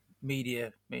Gordale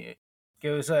media meeting.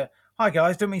 Goes, "Hi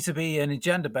guys, don't mean to be an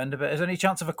agenda bender, but is there any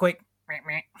chance of a quick..."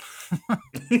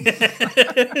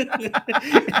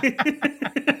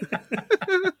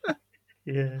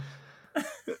 Yeah.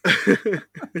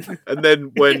 And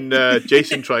then when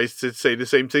Jason tries to say the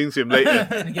same thing to him later,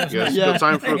 he goes, "Got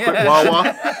time for a quick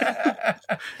wah-wah?"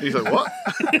 He's like, "What?"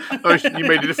 "Oh, you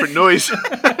made a different noise."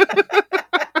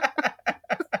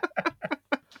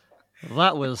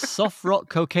 That was soft rock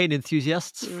cocaine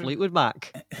enthusiasts Fleetwood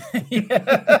Mac.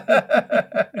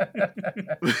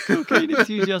 Cocaine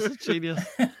enthusiasts, genius.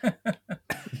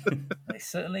 They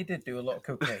certainly did do a lot of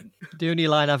cocaine. The only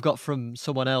line I've got from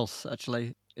someone else,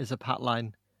 actually, is a Pat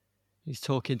line. He's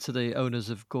talking to the owners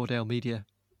of Gordale Media,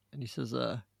 and he says,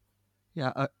 I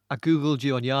Googled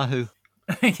you on Yahoo.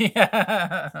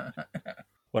 Yeah.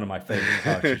 One of my favourite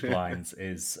Partridge lines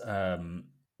is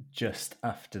just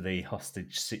after the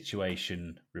hostage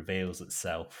situation reveals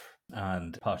itself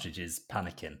and Partridge is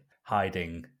panicking,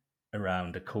 hiding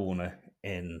around a corner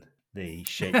in the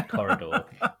shaped corridor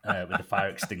with a fire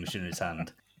extinguisher in his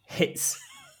hand, hits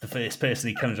the first person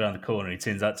he comes around the corner. He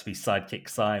turns out to be sidekick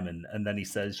Simon, and then he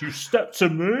says, "You step to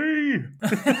me."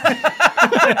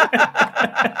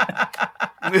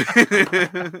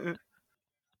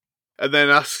 and then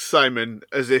asks Simon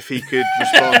as if he could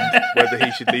respond whether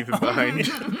he should leave him behind.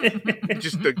 He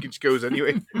just goes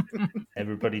anyway.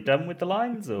 Everybody done with the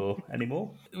lines or any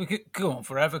more? We could go on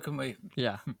forever, can we?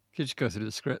 Yeah, could just go through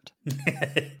the script.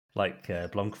 Like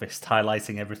Blomqvist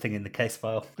highlighting everything in the case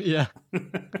file. Yeah.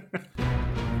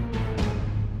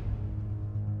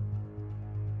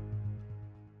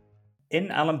 In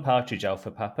Alan Partridge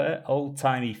Alpha Papa,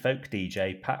 old-timey folk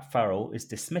DJ Pat Farrell is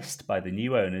dismissed by the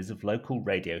new owners of local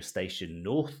radio station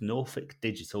North Norfolk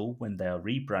Digital when they are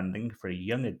rebranding for a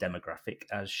younger demographic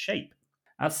as Shape.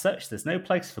 As such, there's no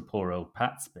place for poor old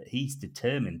Pat, but he's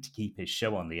determined to keep his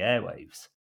show on the airwaves.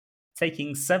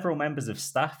 Taking several members of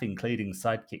staff, including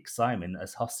sidekick Simon,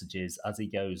 as hostages as he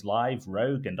goes live,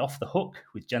 rogue and off the hook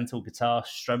with gentle guitar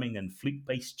strumming and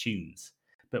flute-based tunes.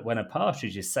 But when a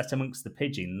partridge is set amongst the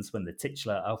pigeons when the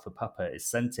titular Alpha Papa is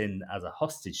sent in as a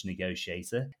hostage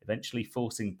negotiator, eventually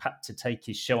forcing Pat to take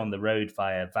his show on the road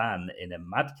via van in a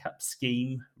madcap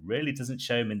scheme, really doesn't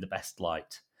show him in the best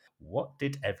light. What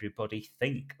did everybody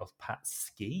think of Pat's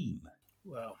scheme?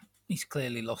 Well, he's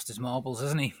clearly lost his marbles,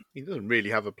 hasn't he? He doesn't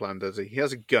really have a plan, does he? He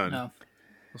has a gun. No.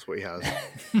 That's what he has.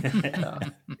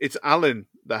 It's Alan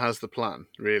that has the plan,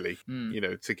 really,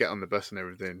 to get on the bus and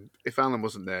everything. If Alan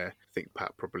wasn't there, I think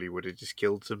Pat probably would have just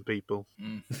killed some people.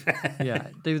 Yeah,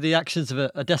 do the actions of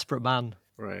a desperate man.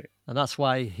 Right. And that's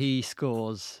why he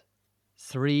scores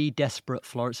 3 desperate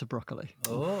florets of broccoli.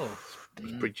 Oh.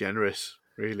 It's pretty generous,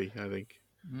 really, I think.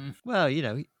 Well,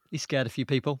 he scared a few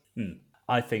people.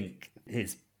 I think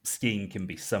his scheme can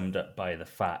be summed up by the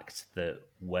fact that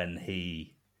when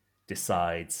he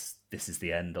decides this is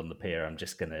the end on the pier, I'm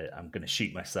gonna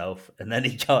shoot myself, and then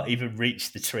he can't even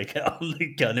reach the trigger on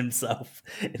the gun himself,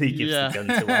 and he gives the gun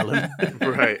to Alan.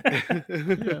 Right.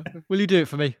 Yeah. Will you do it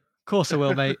for me? Of course I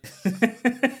will, mate.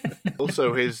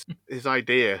 Also, his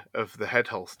idea of the head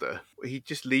holster, he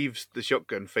just leaves the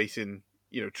shotgun facing,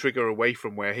 trigger away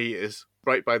from where he is,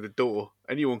 right by the door.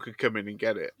 Anyone could come in and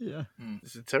get it. Yeah.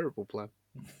 It's a terrible plan.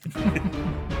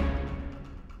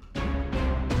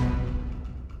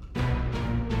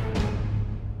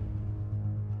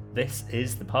 This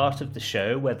is the part of the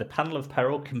show where the panel of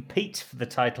peril compete for the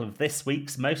title of this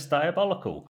week's Most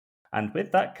Diabolical. And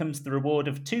with that comes the reward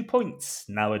of 2 points,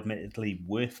 now admittedly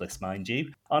worthless, mind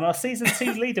you, on our Season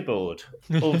 2 leaderboard.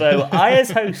 Although I,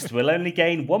 as host, will only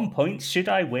gain 1 point should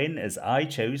I win, as I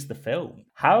chose the film.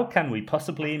 How can we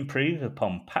possibly improve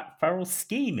upon Pat Farrell's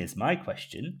scheme, is my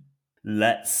question.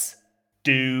 Let's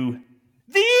do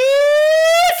this!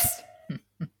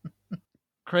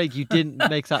 Craig, you didn't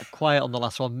make that quiet on the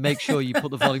last one. Make sure you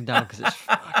put the volume down because it's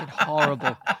fucking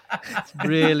horrible. It's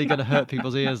really going to hurt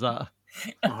people's ears, that.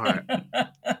 All right.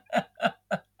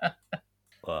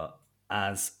 Well,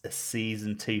 as a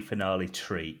Season 2 finale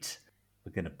treat,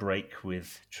 we're going to break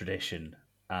with tradition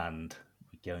and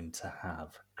we're going to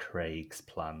have Craig's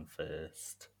plan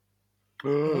first.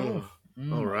 All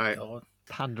right. God.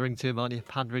 Pandering to him, aren't you?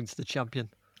 Pandering to the champion.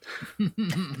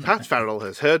 Pat Farrell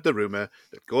has heard the rumour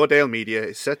that Goredale Media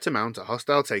is set to mount a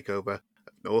hostile takeover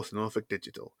of North Norfolk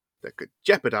Digital that could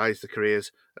jeopardise the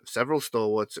careers of several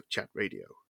stalwarts of chat radio.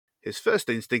 His first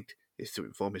instinct is to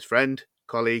inform his friend,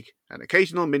 colleague, and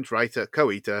occasional mint writer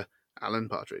co-eater, Alan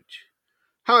Partridge.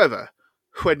 However,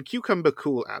 when Cucumber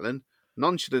Cool Alan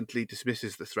nonchalantly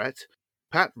dismisses the threat,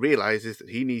 Pat realises that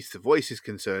he needs to voice his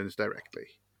concerns directly.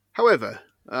 However,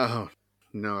 I've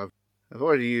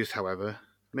already used however.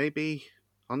 Maybe,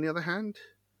 on the other hand?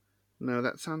 No,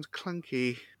 that sounds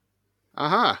clunky.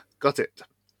 Aha, got it.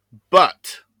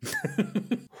 But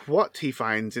what he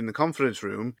finds in the conference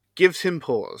room gives him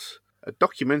pause. A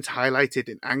document highlighted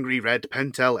in angry red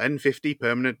Pentel N50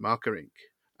 permanent marker ink.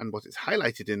 And what is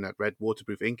highlighted in that red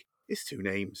waterproof ink is 2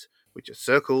 names, which are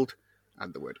circled,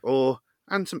 and the word or,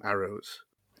 and some arrows.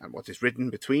 And what is written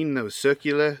between those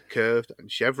circular, curved, and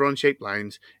chevron-shaped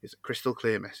lines is a crystal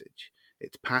clear message.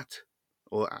 It's Pat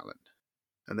or Alan.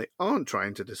 And they aren't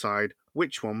trying to decide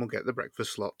which one will get the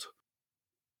breakfast slot.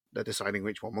 They're deciding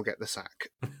which one will get the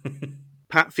sack.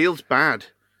 Pat feels bad,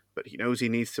 but he knows he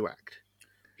needs to act.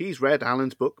 He's read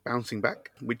Alan's book, Bouncing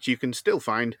Back, which you can still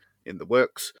find in the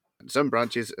works and some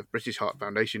branches of British Heart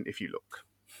Foundation if you look.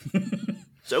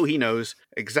 So he knows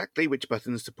exactly which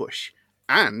buttons to push,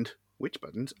 and which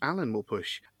buttons Alan will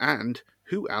push, and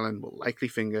who Alan will likely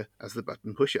finger as the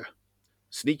button pusher.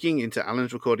 Sneaking into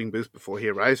Alan's recording booth before he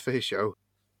arrives for his show,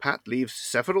 Pat leaves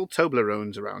several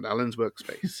Toblerones around Alan's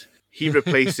workspace. He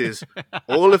replaces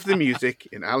all of the music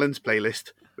in Alan's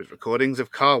playlist with recordings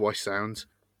of car wash sounds,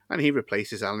 and he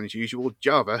replaces Alan's usual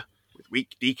Java with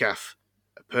weak decaf.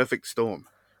 A perfect storm,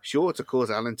 sure to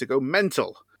cause Alan to go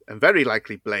mental, and very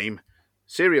likely blame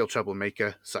serial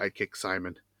troublemaker sidekick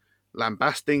Simon.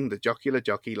 lambasting the jocular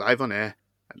jockey live on air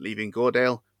and leaving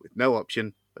Gordale with no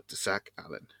option but to sack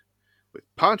Allen. With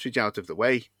Partridge out of the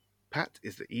way, Pat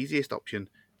is the easiest option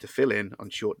to fill in on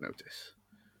short notice.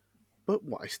 But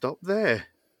why stop there?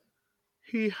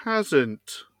 He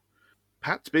hasn't.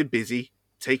 Pat's been busy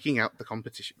taking out the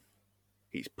competition.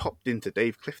 He's popped into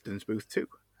Dave Clifton's booth too,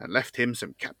 and left him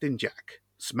some Captain Jack,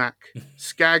 Smack,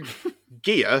 Skag,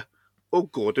 Gear, or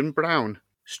Gordon Brown.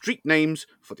 Street names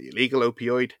for the illegal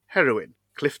opioid heroin,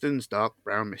 Clifton's dark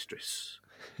brown mistress.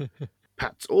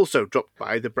 Pat's also dropped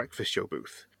by the breakfast show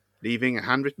booth, leaving a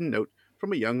handwritten note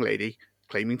from a young lady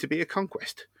claiming to be a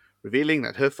conquest, revealing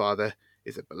that her father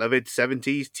is a beloved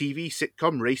 70s TV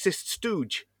sitcom racist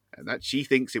stooge, and that she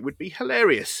thinks it would be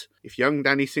hilarious if young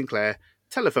Danny Sinclair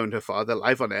telephoned her father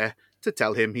live on air to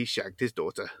tell him he shagged his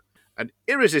daughter. An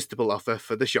irresistible offer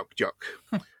for the shock jock.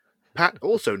 Pat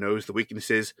also knows the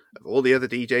weaknesses of all the other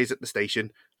DJs at the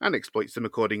station and exploits them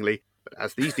accordingly, but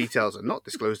as these details are not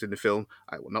disclosed in the film,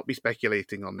 I will not be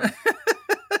speculating on them.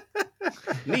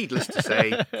 Needless to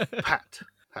say, Pat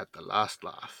had the last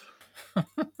laugh.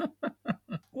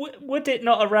 Would it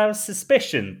not arouse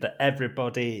suspicion that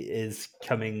everybody is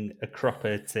coming a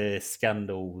cropper to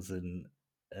scandals and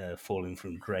falling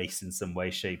from grace in some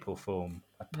way, shape, or form,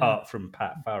 apart from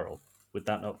Pat Farrell? Would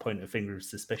that not point a finger of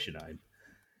suspicion at him?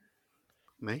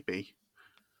 Maybe.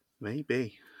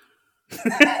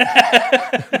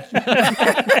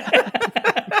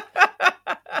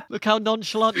 Look how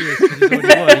nonchalant he is because he's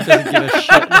already won. He doesn't give a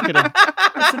shit. Look at him.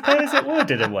 I suppose it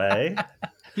would, in a way.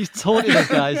 He's taunting us,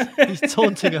 guys. He's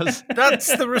taunting us.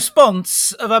 That's the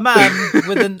response of a man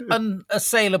with an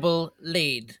unassailable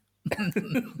lead.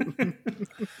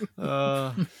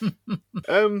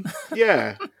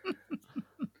 Yeah.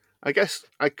 I guess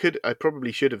I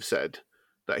probably should have said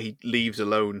that he leaves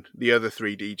alone the other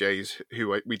three DJs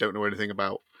who we don't know anything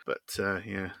about. But,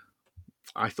 yeah.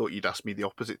 I thought you'd ask me the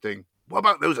opposite thing. What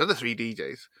about those other three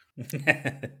DJs?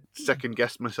 Second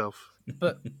guessed myself.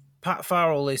 But Pat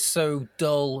Farrell is so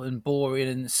dull and boring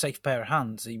and a safe pair of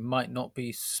hands, he might not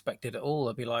be suspected at all.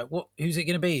 I'd be like, what? Who's it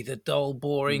going to be? The dull,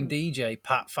 boring DJ,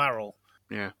 Pat Farrell.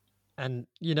 Yeah. And,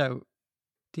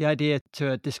 the idea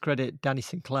to discredit Danny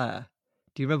Sinclair,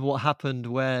 do you remember what happened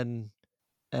when,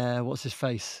 what's his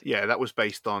face? Yeah, that was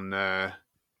based on the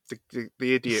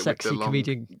idiot Sexy with the long...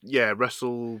 comedian. Yeah,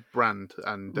 Russell Brand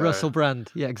and... Russell Brand,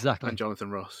 yeah, exactly. And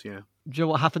Jonathan Ross, yeah. Do you know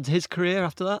what happened to his career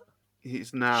after that?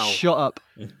 He's now... Shut up.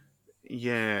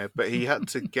 Yeah, but he had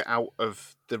to get out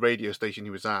of the radio station he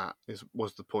was at,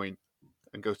 was the point,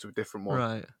 and go to a different one.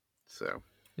 Right. So...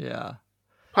 Yeah.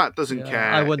 Pat doesn't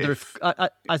care. I wonder if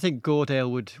I think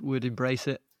Gordale would embrace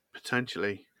it.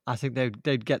 Potentially. I think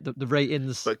they'd get the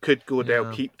ratings. But could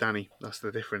Gordale keep Danny? That's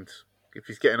the difference. If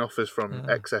he's getting offers from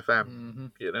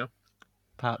XFM,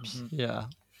 Perhaps, yeah.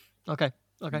 Okay.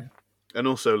 Yeah. And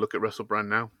also look at Russell Brand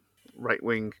now.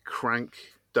 Right-wing crank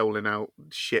doling out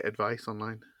shit advice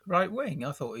online. Right wing?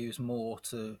 I thought he was more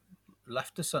to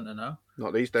left of centre now.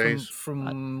 Not these days.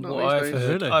 From what I've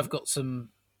heard, really? I've got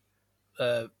some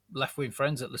left-wing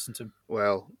friends that listen to him.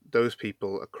 Well, those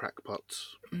people are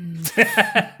crackpots. Can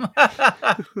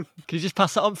you just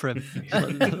pass that on for him?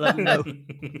 Let him know.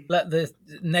 Let the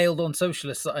nailed-on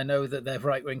socialists that I know that they're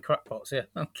right-wing crackpots, yeah.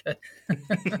 Okay.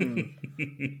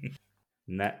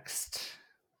 Next,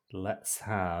 let's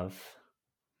have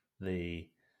the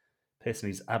person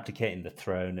who's abdicating the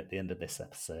throne at the end of this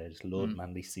episode, Lord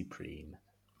Manly Supreme.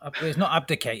 He's not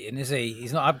abdicating, is he?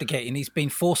 He's not abdicating. He's been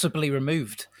forcibly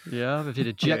removed. Yeah, if he'd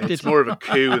ejected. It's more of a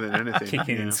coup than anything.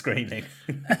 Kicking and screaming.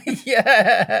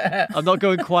 Yeah. I'm not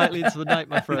going quietly into the night,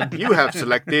 my friend. You have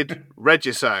selected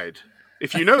regicide.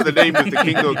 If you know the name of the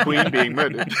king or queen being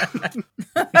murdered.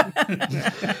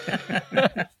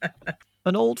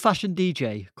 An old-fashioned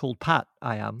DJ called Pat,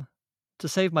 I am. To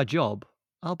save my job,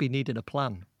 I'll be needing a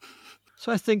plan.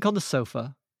 So I think on the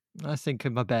sofa. I think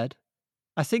in my bed.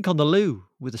 I think on the loo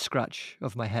with a scratch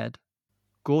of my head.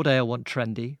 Gordale want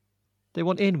trendy. They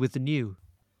want in with the new.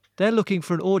 They're looking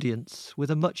for an audience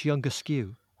with a much younger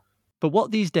skew. But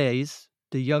what these days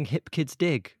do young hip kids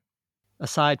dig?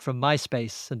 Aside from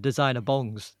MySpace and designer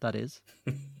bongs, that is.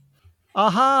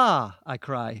 Aha! I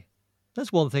cry.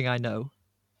 There's one thing I know.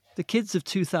 The kids of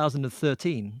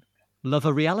 2013 love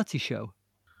a reality show.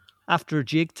 After a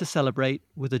jig to celebrate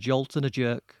with a jolt and a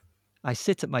jerk, I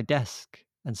sit at my desk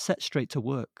and set straight to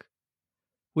work.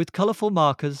 With colourful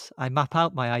markers, I map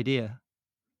out my idea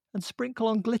and sprinkle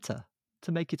on glitter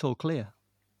to make it all clear.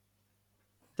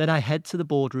 Then I head to the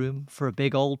boardroom for a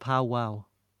big old powwow.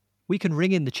 We can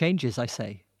ring in the changes, I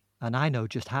say, and I know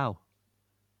just how.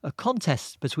 A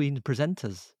contest between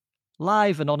presenters,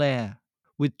 live and on air,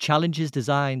 with challenges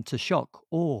designed to shock,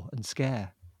 awe, and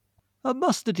scare. A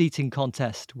mustard eating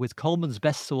contest with Coleman's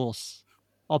best sauce.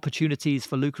 Opportunities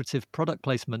for lucrative product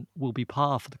placement will be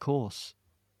par for the course.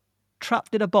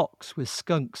 Trapped in a box with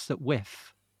skunks that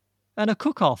whiff. And a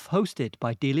cook-off hosted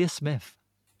by Delia Smith.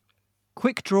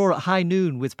 Quick draw at high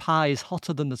noon with pies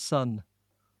hotter than the sun.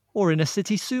 Or in a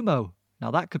city sumo. Now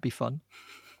that could be fun.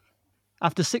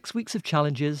 After 6 weeks of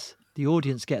challenges, the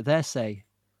audience get their say,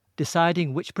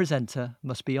 deciding which presenter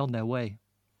must be on their way.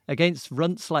 Against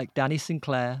runts like Danny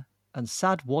Sinclair and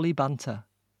sad Wally Banter,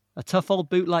 a tough old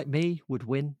boot like me would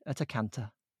win at a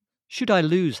canter. Should I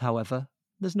lose, however,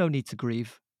 there's no need to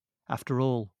grieve. After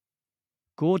all,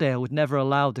 Goredale would never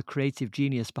allow the creative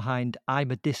genius behind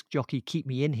I'm a disc jockey, keep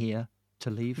me in here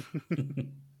to leave.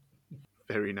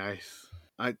 Very nice.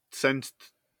 I sensed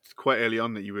quite early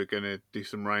on that you were going to do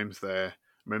some rhymes there.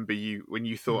 Remember when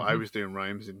you thought I was doing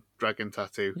rhymes in Dragon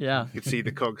Tattoo? Yeah. You could see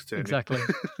the cogs turning. Exactly.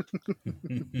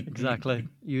 Exactly.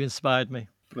 You inspired me.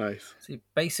 Nice. So he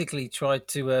basically tried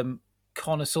to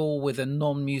con us all with a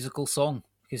non-musical song,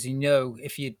 because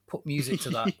if you'd put music to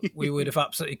that, we would have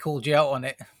absolutely called you out on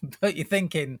it. But you're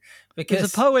thinking, because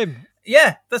It's a poem.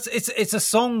 yeah, it's a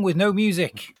song with no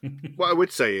music. What I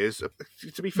would say is,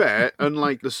 to be fair,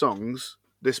 unlike the songs,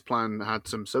 this plan had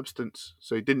some substance,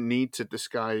 so he didn't need to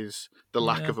disguise the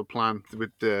lack of a plan with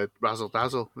the razzle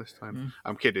dazzle this time.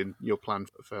 I'm kidding. Your plan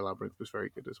for Labyrinth was very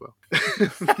good as well.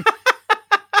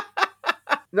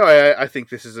 No, I think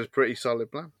this is a pretty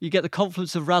solid plan. You get the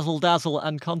confluence of razzle dazzle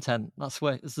and content. That's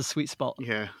where it's the sweet spot.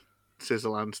 Yeah,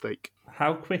 sizzle and steak.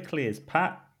 How quickly is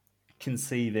Pat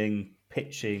conceiving,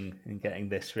 pitching, and getting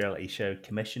this reality show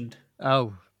commissioned?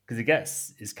 Oh, Because he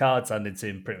gets his cards handed to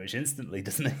him pretty much instantly,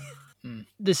 doesn't he?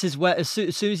 this is where as soon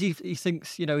as he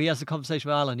thinks, he has a conversation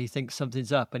with Alan, he thinks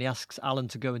something's up, and he asks Alan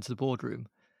to go into the boardroom.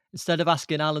 Instead of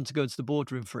asking Alan to go into the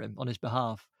boardroom for him on his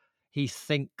behalf, he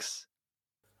thinks,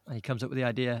 and he comes up with the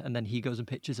idea, and then he goes and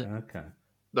pitches it. Okay.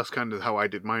 That's kind of how I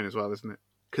did mine as well, isn't it?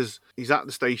 Because he's at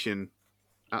the station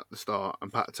at the start,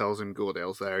 and Pat tells him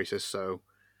Goredale's there. He says so,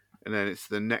 and then it's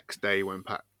the next day when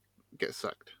Pat gets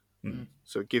sacked.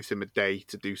 So it gives him a day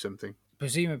to do something.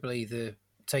 Presumably the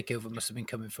takeover must have been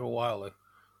coming for a while, though,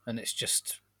 and it's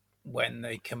just when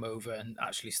they come over and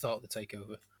actually start the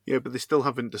takeover. Yeah, but they still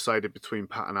haven't decided between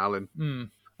Pat and Alan.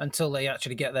 Until they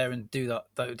actually get there and do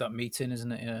that meeting,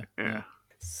 isn't it? Yeah.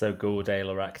 So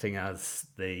Goredale are acting as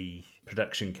the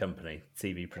production company,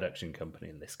 TV production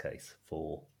company in this case,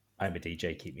 for I'm a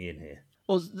DJ, keep me in here.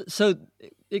 Well, so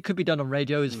it could be done on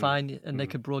radio is fine, and they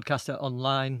could broadcast it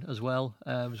online as well.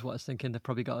 Is what I was thinking. They've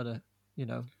probably got the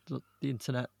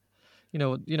internet. You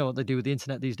know what they do with the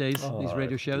internet these days. These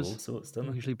radio shows all sorts, don't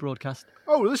they? usually broadcast.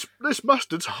 Oh, this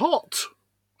mustard's hot.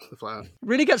 Stuff like that.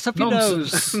 Really gets up your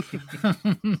nose.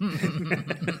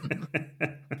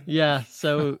 Yeah,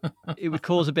 so it would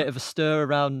cause a bit of a stir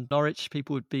around Norwich.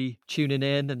 People would be tuning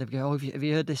in, and they'd go, "Oh, have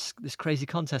you heard this crazy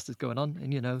contest that's going on?"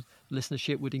 And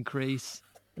listenership would increase.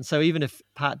 And so even if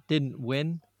Pat didn't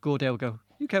win, Goredale would go,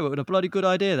 "You came up with a bloody good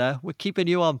idea there. We're keeping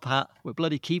you on, Pat. We're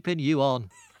bloody keeping you on."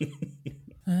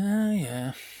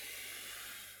 Yeah.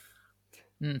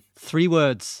 3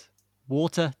 words: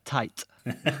 watertight.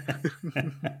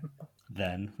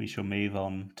 Then we shall move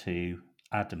on to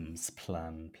Adam's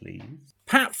plan, please.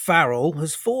 Pat Farrell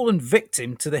has fallen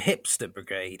victim to the hipster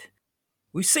brigade.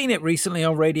 We've seen it recently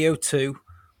on Radio 2.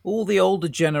 All the older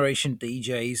generation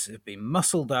DJs have been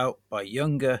muscled out by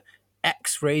younger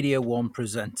ex-Radio 1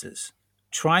 presenters,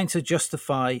 trying to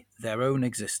justify their own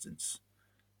existence.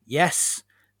 Yes,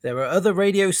 there are other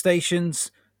radio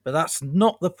stations, but that's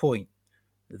not the point.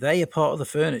 They are part of the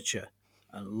furniture,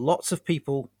 and lots of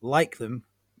people like them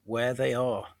where they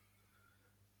are.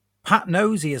 Pat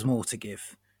knows he has more to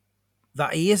give,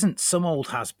 that he isn't some old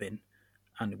has-been,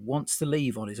 and wants to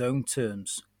leave on his own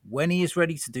terms when he is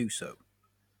ready to do so.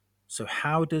 So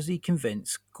how does he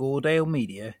convince Goredale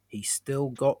Media he's still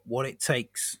got what it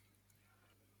takes?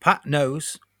 Pat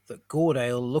knows that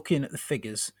Goredale looking at the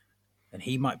figures, and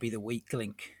he might be the weak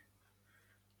link.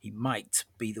 He might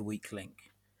be the weak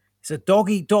link. It's a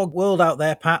dog-eat-dog world out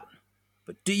there, Pat.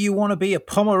 But do you want to be a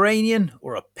Pomeranian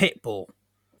or a pit bull?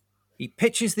 He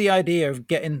pitches the idea of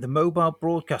getting the mobile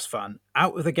broadcast van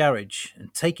out of the garage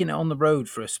and taking it on the road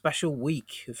for a special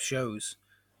week of shows.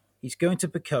 He's going to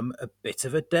become a bit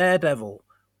of a daredevil,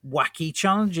 wacky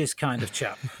challenges kind of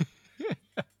chap.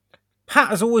 Pat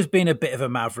has always been a bit of a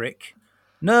maverick.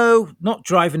 No, not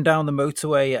driving down the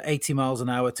motorway at 80 miles an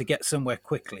hour to get somewhere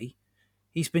quickly.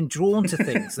 He's been drawn to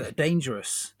things that are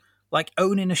dangerous, like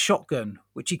owning a shotgun,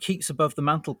 which he keeps above the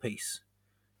mantelpiece.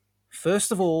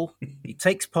 First of all, he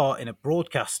takes part in a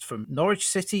broadcast from Norwich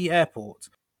City Airport,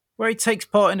 where he takes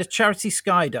part in a charity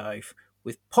skydive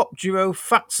with pop duo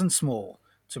Fats and Small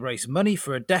to raise money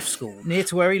for a deaf school near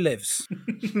to where he lives.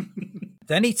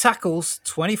 Then he tackles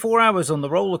 24 hours on the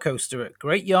roller coaster at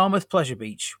Great Yarmouth Pleasure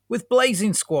Beach with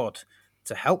Blazing Squad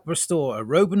to help restore a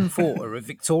Roman Forta of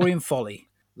Victorian folly.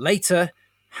 Later,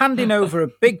 handing over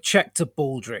a big cheque to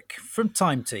Baldrick from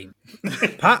Time Team.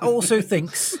 Pat also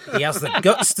thinks he has the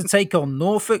guts to take on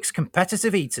Norfolk's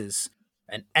competitive eaters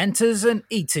and enters an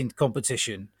eating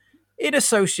competition in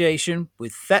association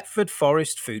with Thetford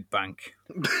Forest Food Bank.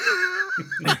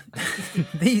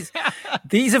 These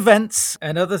events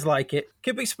and others like it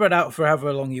could be spread out for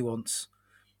however long you want.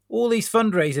 All these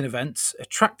fundraising events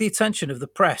attract the attention of the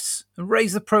press and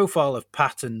raise the profile of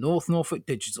Pat and North Norfolk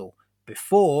Digital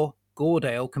before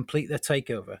Goredale complete their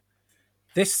takeover.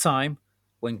 This time,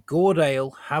 when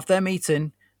Goredale have their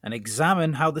meeting and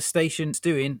examine how the station's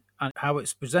doing and how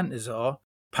its presenters are,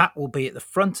 Pat will be at the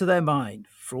front of their mind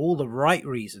for all the right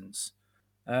reasons.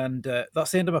 And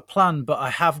that's the end of my plan, but I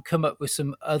have come up with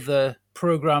some other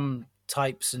program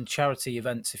types and charity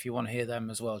events if you want to hear them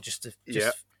as well.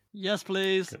 Yes,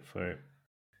 please. Good for it.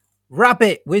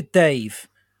 Rabbit with Dave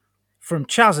from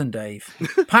Chaz and Dave.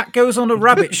 Pat goes on a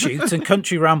rabbit shoot and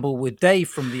country ramble with Dave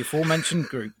from the aforementioned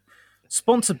group.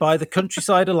 Sponsored by the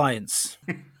Countryside Alliance.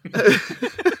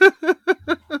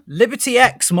 Liberty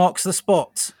X marks the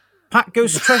spot. Pat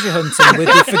goes treasure hunting with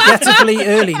the forgettably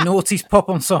early Naughties Pop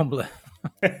Ensemble.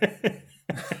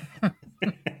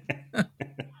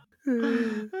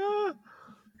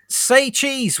 Say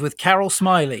Cheese with Carol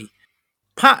Smiley.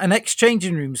 Pat and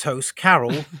Exchanging Rooms host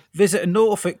Carol visit a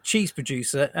Norfolk cheese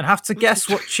producer and have to guess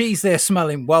what cheese they're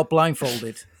smelling while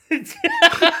blindfolded.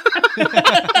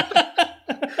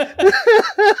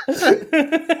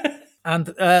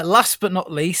 And last but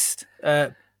not least,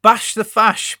 Bash the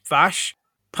Fash.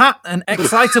 Pat and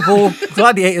excitable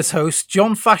Gladiators host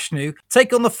John Fashnu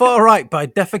take on the far right by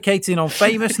defecating on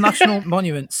famous national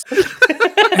monuments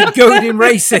and goading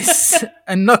racists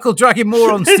and knuckle-dragging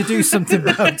morons to do something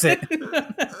about it.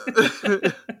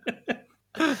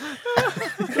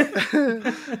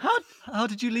 How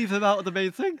did you leave them out of the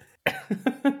main thing?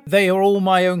 They are all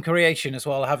my own creation as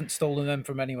well. I haven't stolen them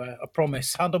from anywhere. I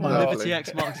promise. Hand on my heart. Liberty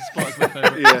X marks the spot is my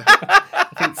favourite. Yeah. I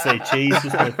think Say Cheese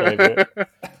was my favourite.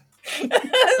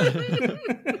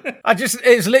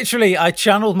 It's literally, I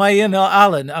channeled my inner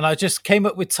Alan and I just came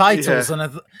up with titles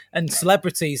and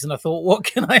celebrities and I thought, what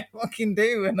can I fucking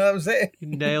do? And that was it. You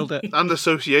nailed it. And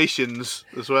associations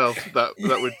as well. That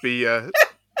would be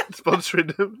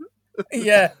sponsoring them.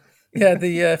 Yeah. Yeah,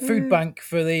 the food bank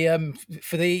for the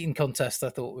eating contest I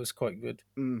thought was quite good.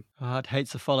 Oh, I'd hate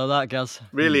to follow that, Gaz.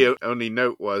 Really, only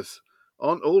note was,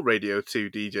 aren't all Radio 2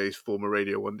 DJs former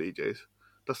Radio 1 DJs?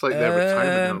 That's like their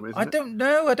retirement home, isn't I it? don't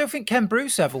know. I don't think Ken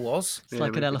Bruce ever was. It's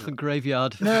like an elephant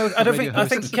graveyard. No, I don't think. Radio I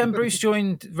think hosts. Ken Bruce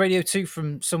joined Radio 2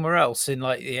 from somewhere else in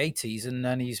like the 80s, and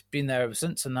then he's been there ever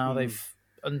since. And now they've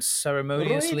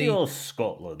unceremoniously Radio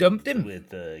Scotland dumped him.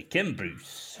 with Kim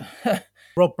Bruce.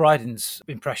 Rob Brydon's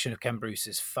impression of Ken Bruce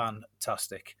is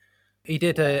fantastic. He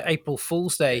did April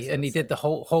Fool's Day, and he did the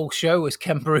whole show as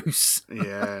Ken Bruce.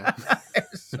 Yeah, It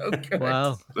was so good.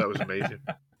 Wow. that was amazing.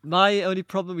 My only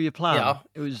problem with your plan, Yeah.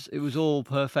 it was all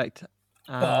perfect.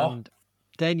 And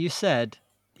then you said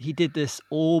he did this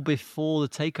all before the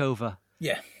takeover.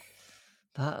 Yeah.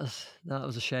 That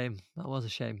was a shame. That was a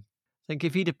shame. I think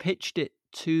if he'd have pitched it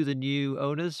to the new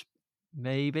owners,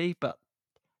 maybe, but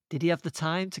did he have the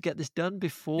time to get this done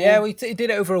before? Yeah, he did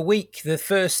it over a week, the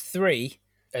first 3,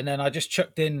 and then I just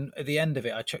chucked in at the end of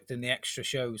it. I chucked in the extra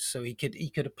shows, so he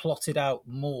could have plotted out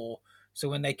more. So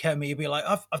when they came, he'd be like,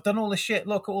 "I've done all this shit.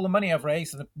 Look at all the money I've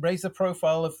raised, and raised the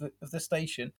profile of the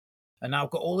station, and now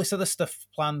I've got all this other stuff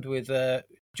planned with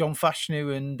John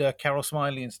Fashnu and Carol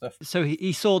Smiley and stuff." So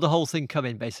he saw the whole thing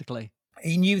coming, basically.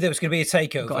 He knew there was going to be a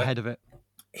takeover. Got ahead of it.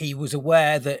 He was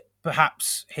aware that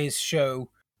perhaps his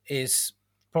show is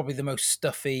probably the most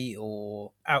stuffy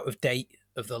or out of date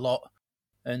of the lot.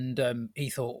 And he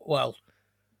thought, well,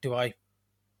 do I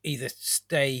either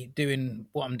stay doing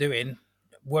what I'm doing,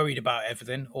 worried about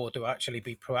everything, or do I actually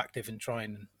be proactive and try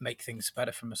and make things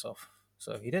better for myself?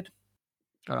 So he did.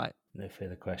 All right. No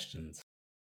further questions.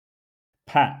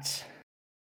 Pat.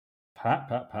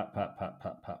 Pat.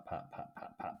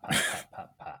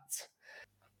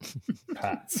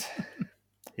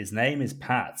 His name is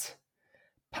Pat.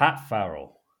 Pat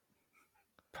Farrell.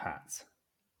 Pat.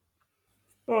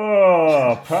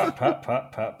 Oh, Pat.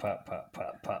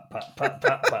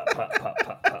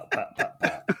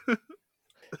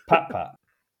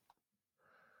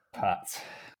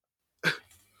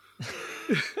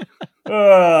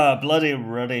 Oh, bloody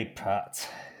ruddy Pat.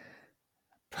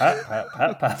 Pat, pat,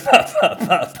 pat, pat, pat, pat,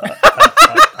 pat, pat,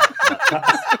 pat,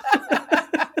 pat.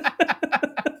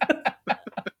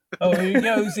 Oh,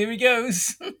 here he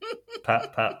goes.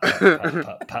 Pat, pat, pat, pat,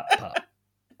 pat, pat, pat.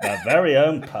 Our very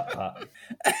own Pat Pat.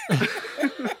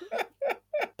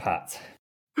 Pat.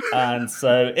 And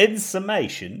so, in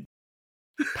summation,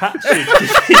 Pat should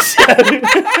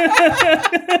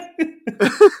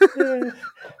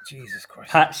Jesus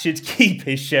Christ. Pat should keep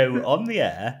his show on the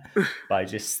air by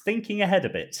just thinking ahead a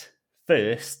bit.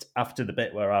 First, after the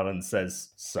bit where Alan says,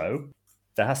 so,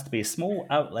 there has to be a small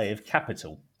outlay of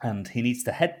capital, and he needs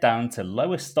to head down to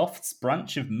Lowestoft's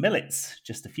branch of Millets,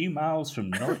 just a few miles from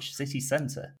Norwich city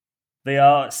centre. They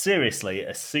are seriously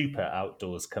a super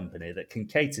outdoors company that can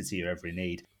cater to your every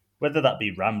need, whether that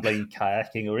be rambling,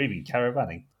 kayaking, or even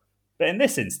caravanning. But in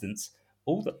this instance,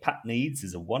 all that Pat needs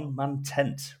is a one-man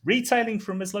tent, retailing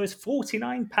from as low as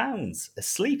 £49, a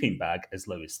sleeping bag as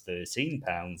low as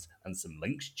 £13, and some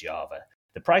Lynx Java,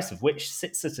 the price of which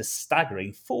sits at a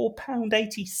staggering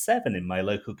 £4.87 in my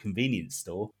local convenience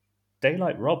store.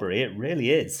 Daylight robbery, it really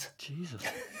is. Jesus.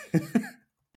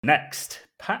 Next,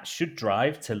 Pat should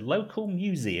drive to local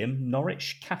museum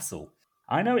Norwich Castle.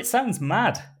 I know it sounds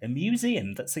mad, a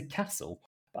museum that's a castle,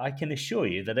 but I can assure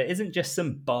you that it isn't just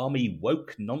some balmy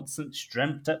woke nonsense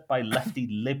dreamt up by lefty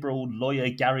liberal lawyer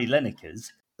Gary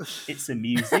Lineker's. It's a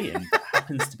museum that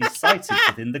happens to be sited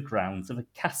within the grounds of a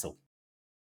castle.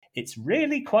 It's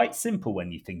really quite simple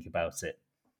when you think about it.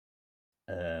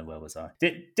 Where was I?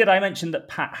 Did I mention that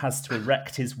Pat has to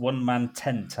erect his one-man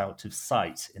tent out of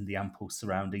sight in the ample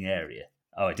surrounding area?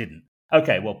 Oh, I didn't.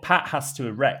 Okay, well, Pat has to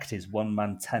erect his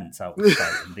one-man tent out of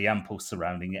sight in the ample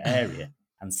surrounding area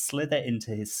and slither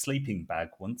into his sleeping bag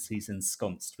once he's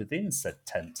ensconced within said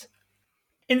tent.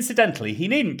 Incidentally, he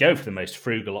needn't go for the most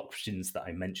frugal options that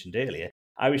I mentioned earlier.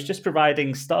 I was just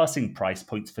providing starting price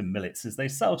points for millets as they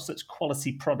sell such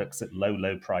quality products at low,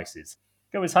 low prices.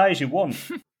 Go as high as you want.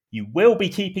 You will be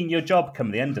keeping your job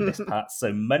come the end of this, Pat,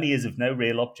 so money is of no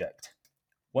real object.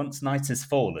 Once night has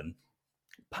fallen,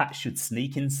 Pat should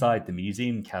sneak inside the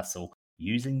museum castle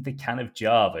using the can of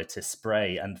Java to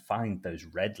spray and find those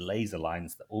red laser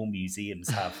lines that all museums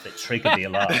have that trigger the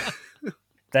alarm.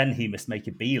 Then he must make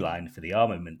a beeline for the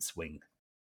armaments wing.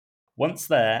 Once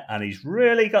there, and he's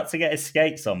really got to get his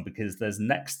skates on because there's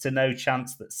next to no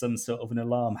chance that some sort of an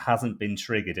alarm hasn't been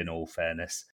triggered in all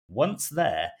fairness. Once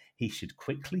there, he should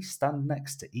quickly stand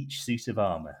next to each suit of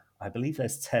armour, I believe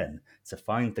there's 10, to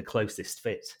find the closest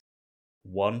fit.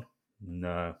 1,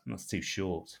 no, that's too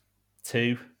short.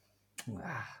 2,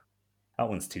 that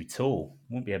one's too tall,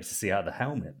 won't be able to see out of the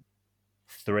helmet.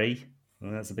 3,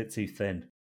 well, that's a bit too thin.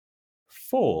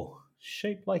 4,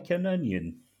 shaped like an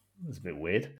onion, that's a bit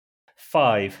weird.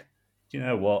 5, do you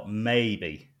know what,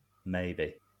 maybe.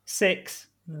 6,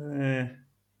 it's a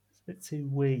bit too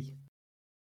wee.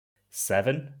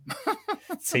 7,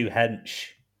 too hench.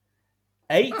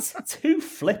 8, too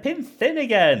flippin' thin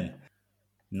again.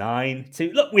 9,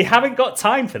 too... Look, we haven't got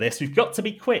time for this. We've got to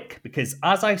be quick because,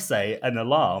 as I say, an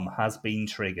alarm has been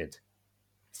triggered.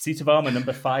 Suit of armour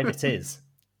number 5 it is.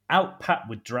 Out Pat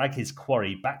would drag his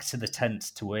quarry back to the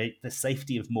tent to await the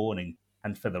safety of morning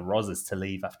and for the Rozzers to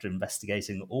leave after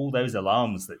investigating all those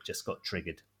alarms that just got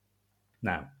triggered.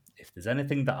 Now, if there's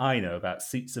anything that I know about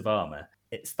suits of armour,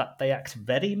 it's that they act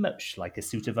very much like a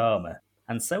suit of armour.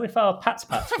 And so if our Pat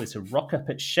were to rock up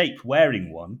at Shape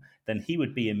wearing one, then he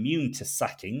would be immune to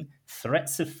sacking,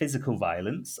 threats of physical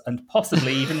violence, and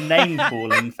possibly even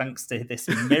name-calling thanks to this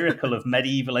miracle of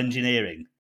medieval engineering.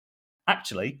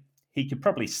 Actually, he could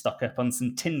probably stock up on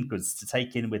some tinned goods to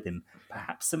take in with him,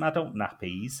 perhaps some adult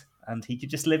nappies, and he could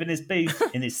just live in his booth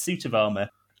in his suit of armour,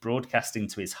 broadcasting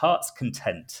to his heart's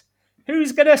content.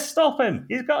 Who's going to stop him?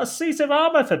 He's got a suit of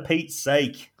armour, for Pete's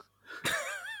sake.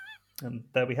 And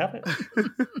there we have it.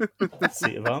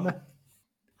 Suit of armour.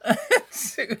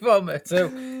 Suit of armour. So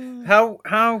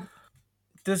how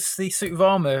does the suit of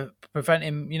armour prevent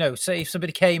him, say if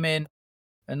somebody came in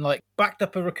and backed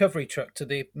up a recovery truck to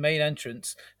the main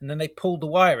entrance and then they pulled the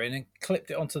wire in and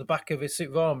clipped it onto the back of his suit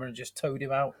of armour and just towed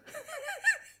him out?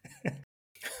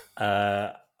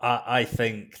 I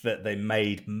think that they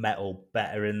made metal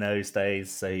better in those days,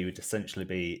 so he would essentially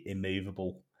be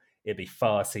immovable. It'd be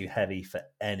far too heavy for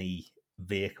any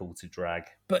vehicle to drag,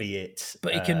 be it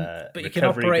he can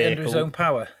operate under his own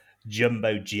power.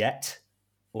 Jumbo jet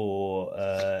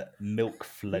or milk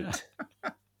float.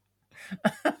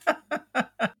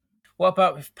 What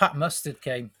about if Pat Mustard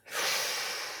came?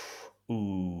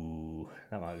 Ooh,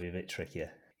 that might be a bit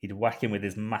trickier. He'd whack him with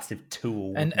his massive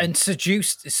tool. And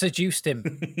seduced him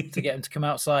to get him to come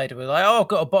outside. We're like, I've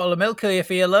got a bottle of milk here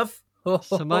for you, love.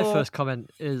 So my first comment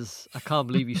is, I can't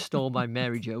believe you stole my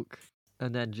Mary joke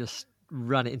and then just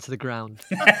ran it into the ground.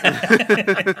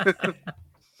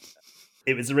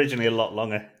 It was originally a lot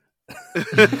longer. Cut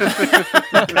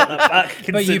that back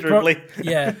considerably.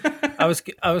 I was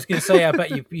going to say, I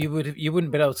bet you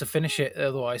wouldn't be able to finish it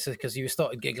otherwise, because you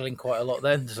started giggling quite a lot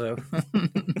then. So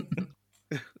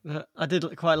I did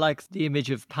quite like the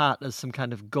image of Pat as some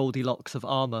kind of Goldilocks of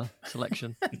armor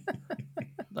selection.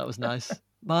 That was nice.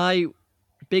 My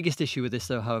biggest issue with this,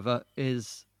 though, however,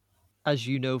 is, as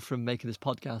you know from making this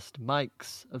podcast,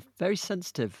 mics are very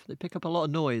sensitive. They pick up a lot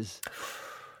of noise.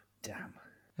 Damn.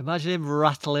 Imagine him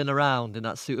rattling around in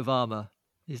that suit of armor.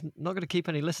 He's not going to keep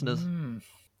any listeners.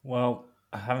 Well,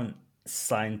 I haven't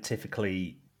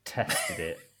scientifically tested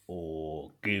it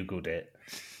or Googled it,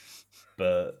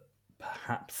 but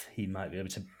perhaps he might be able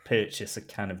to purchase a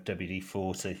can of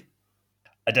WD-40.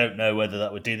 I don't know whether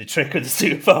that would do the trick with the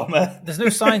suit of armor. There's no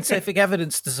scientific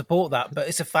evidence to support that, but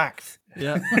it's a fact.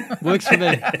 Yeah, works for me.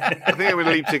 I think I'm going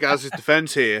to leap to Gaz's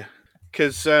defence here,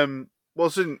 because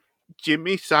wasn't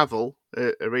Jimmy Savile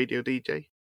a radio DJ?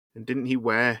 And didn't he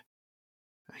wear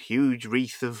a huge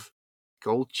wreath of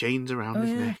gold chains around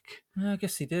his neck? Yeah, I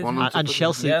guess he did. And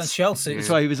shell suits. Yeah, and shell suits. That's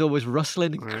why he was always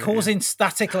rustling. Right, Causing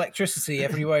static electricity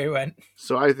everywhere he went.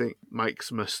 So I think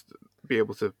mics must be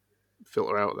able to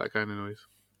filter out that kind of noise.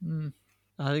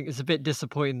 I think it's a bit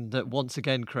disappointing that once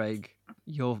again, Craig,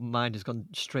 your mind has gone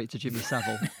straight to Jimmy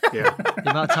Savile. Yeah.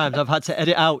 The amount of times I've had to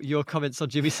edit out your comments on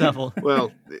Jimmy Savile.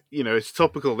 Well, it's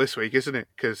topical this week, isn't it?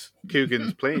 Because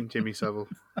Coogan's playing Jimmy Savile.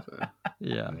 So.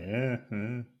 Yeah.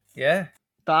 Yeah.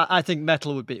 But I think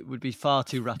metal would be far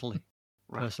too rattly,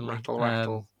 personally.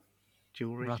 Rattle.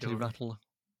 Jewelry. Rattle.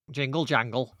 Jingle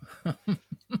jangle.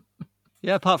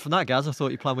 Yeah, apart from that, Gaz, I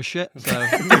thought your plan was shit. So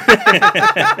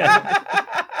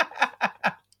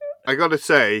I got to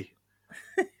say,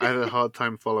 I had a hard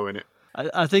time following it.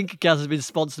 I think Gaz has been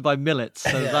sponsored by Millets,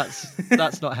 so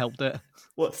that's not helped it.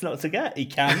 What's not to get? He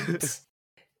camps.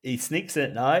 He sneaks in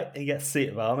at night and gets a suit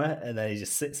of armour, and then he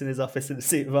just sits in his office in a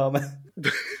suit of armour.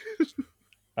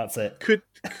 That's it. Could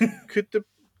the...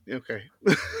 Okay.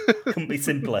 Couldn't be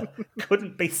simpler.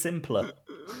 Couldn't be simpler.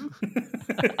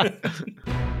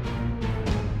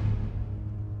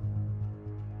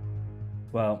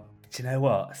 Well, do you know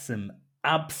what? Some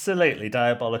absolutely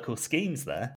diabolical schemes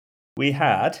there. We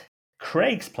had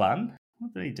Craig's plan.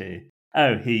 What did he do?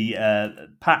 Oh,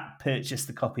 Pat purchased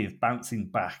a copy of Bouncing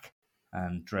Back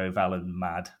and drove Alan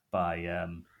mad by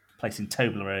placing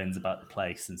Toblerones about the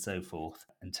place and so forth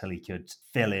until he could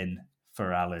fill in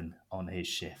for Alan on his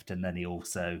shift. And then he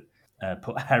also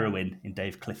put heroin in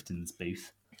Dave Clifton's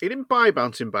booth. He didn't buy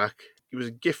Bouncing Back. It was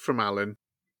a gift from Alan.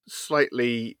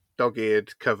 Slightly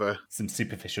dog-eared cover. Some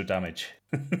superficial damage.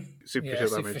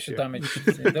 Superficial damage.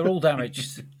 They're all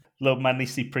damaged. Lord Manly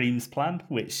Supreme's plan,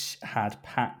 which had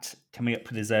Pat coming up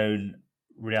with his own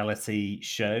reality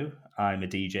show, I'm a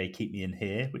DJ, Keep Me In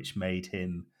Here, which made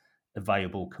him a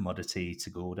valuable commodity to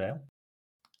Gordale.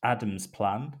 Adam's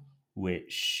plan,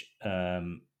 which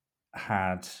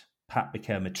had Pat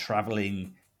become a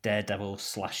travelling daredevil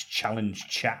 / challenge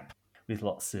chap with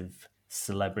lots of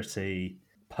celebrity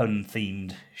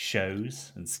pun-themed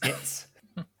shows and skits.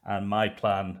 And my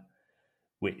plan,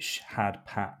 which had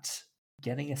Pat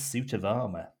getting a suit of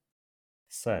armour.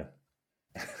 So,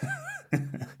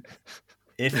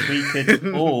 if we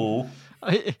could all...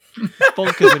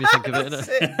 Bonkers when you think of it, isn't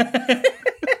it?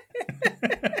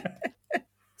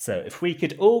 So, if we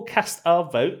could all cast our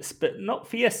votes, but not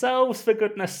for yourselves, for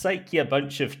goodness sake, you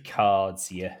bunch of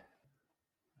cards, you.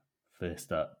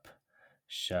 First up,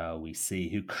 shall we see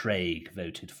who Craig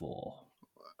voted for?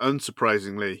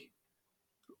 Unsurprisingly,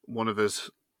 one of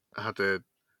us had a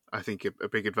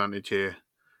big advantage here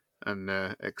and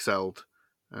excelled,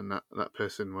 and that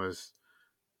person was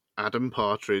Adam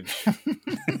Partridge.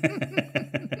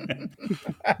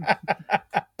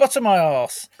 Butter my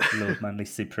arse. Lord Manly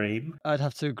Supreme. I'd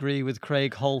have to agree with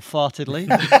Craig wholeheartedly.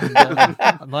 And,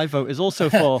 my vote is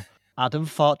also for Adam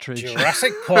Partridge.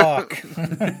 Jurassic Park.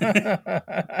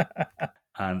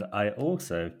 And I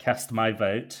also cast my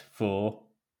vote for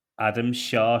Adam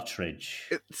Partridge.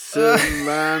 It's a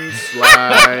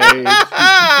landslide.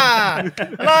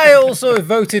 And I also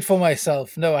voted for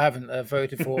myself. No, I haven't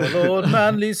voted for Lord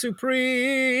Manly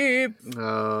Supreme.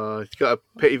 Oh, he's got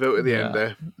a pity vote at the end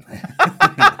there.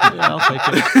 Yeah, I'll take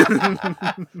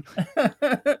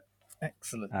it.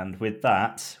 Excellent. And with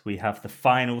that, we have the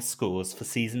final scores for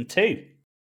Season 2.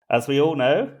 As we all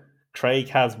know, Craig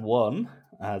has won,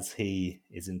 as he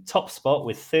is in top spot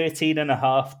with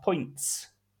 13.5 points.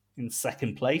 In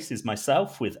second place is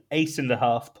myself with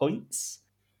 8.5 points.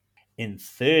 In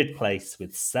third place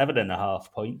with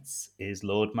 7.5 points is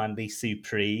Lord Mandy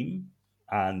Supreme.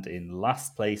 And in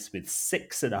last place with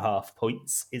 6.5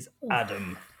 points is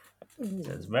Adam.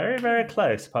 So it's very, very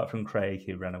close, apart from Craig,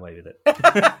 who ran away with it.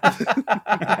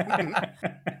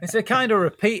 It's a kind of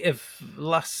repeat of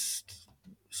last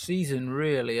season,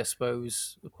 really, I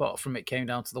suppose. Apart from it came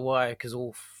down to the wire, because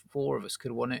all four of us could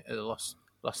have won it at the last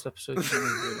episode.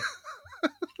 Really.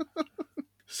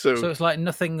 So it's like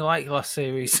nothing like last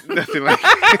series. nothing like.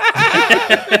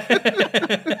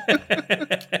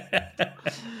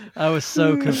 I was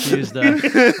so confused there.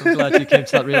 I'm glad you came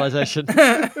to that realization.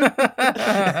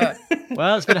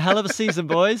 Well, it's been a hell of a season,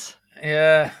 boys.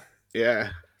 Yeah. Yeah,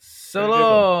 So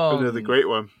long. another great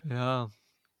one. Yeah.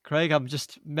 Craig, I'm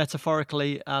just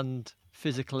metaphorically and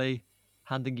physically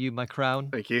handing you my crown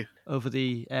Thank you. over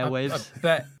the I airwaves.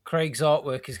 bet Craig's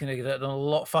artwork is going to get done a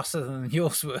lot faster than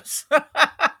yours was.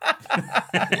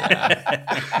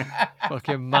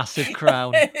 Fucking massive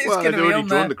crown. It's Well, going I'd to be already on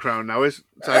drawn there. the crown now,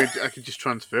 so I could just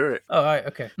transfer it. All right,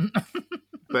 okay.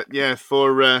 But yeah,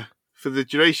 for the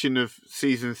duration of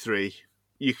season 3,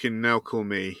 you can now call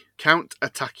me Count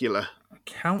Attacula.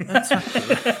 Count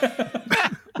Attacula.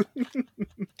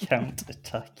 Count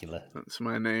Attacula. That's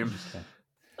my name.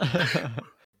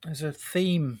 There's a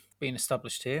theme being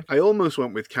established here. I almost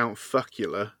went with Count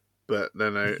Fuckula, but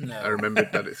then I No.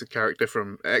 remembered that it's a character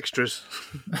from Extras.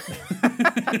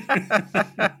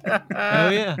 Oh,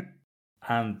 yeah.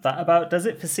 And that about does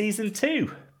it for season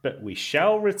 2. But we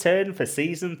shall return for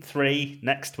season 3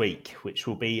 next week, which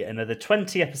will be another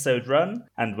 20-episode run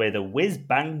and with a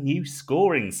whiz-bang new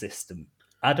scoring system.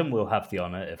 Adam will have the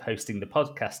honour of hosting the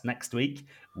podcast next week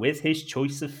with his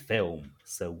choice of film.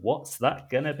 So what's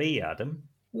that going to be, Adam?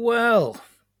 Well,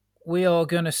 we are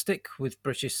going to stick with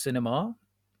British cinema.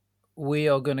 We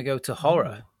are going to go to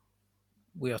horror.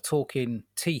 We are talking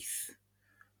teeth.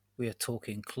 We are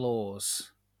talking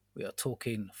claws. We are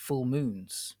talking full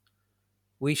moons.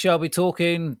 We shall be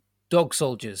talking dog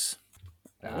soldiers.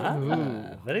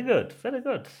 Very good, very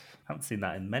good. Haven't seen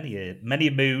that in many a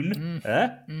moon.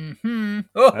 Mm-hmm.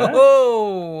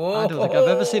 Oh, I don't think I've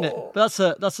ever seen it. But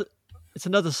it's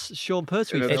another Sean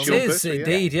Pertwee Another film. It Sean is Pertwee,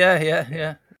 indeed,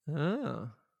 yeah. Oh.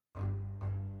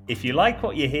 If you like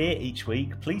what you hear each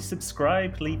week, please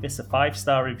subscribe, leave us a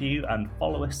 5-star review, and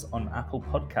follow us on Apple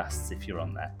Podcasts if you're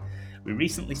on there. We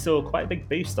recently saw quite a big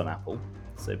boost on Apple,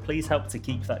 so please help to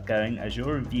keep that going as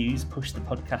your reviews push the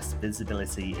podcast's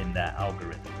visibility in their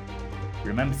algorithm.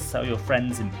 Remember to tell your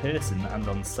friends in person and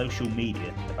on social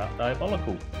media about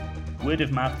Diabolical. Word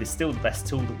of mouth is still the best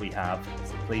tool that we have,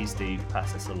 so please do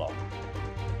pass us along.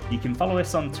 You can follow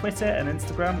us on Twitter and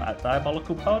Instagram at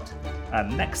DiabolicalPod,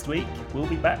 and next week we'll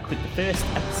be back with the first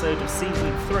episode of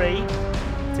season 3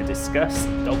 to discuss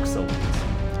Dog Soldiers,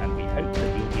 and we hope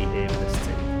that you'll be here with us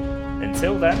too.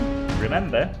 Until then,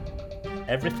 remember,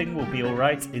 everything will be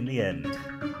alright in the end,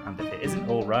 and if it isn't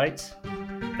alright,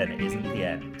 then it isn't the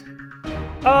end.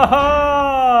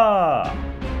 Aha!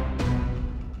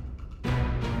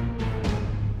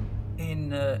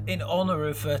 In honour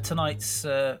of tonight's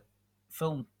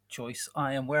film choice,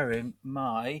 I am wearing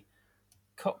my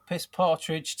Cockpiss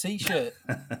Partridge t-shirt.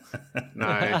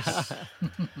 Nice. Do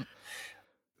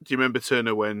you remember,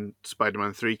 Turner, when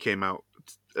Spider-Man 3 came out,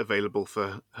 available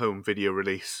for home video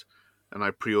release, and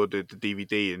I pre-ordered the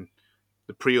DVD, and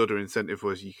the pre-order incentive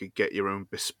was you could get your own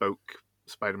bespoke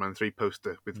Spider-Man 3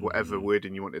 poster with whatever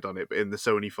wording you wanted on it, but in the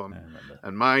Sony font.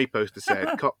 And my poster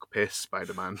said, Cock Piss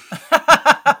Spider-Man.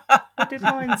 What did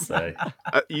mine say?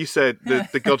 You said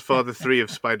the Godfather 3 of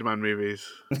Spider-Man movies.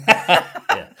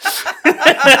 Yeah.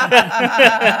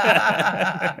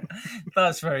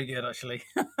 That's very good, actually.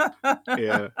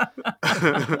 Yeah.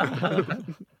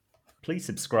 Please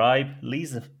subscribe.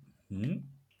 Lisa.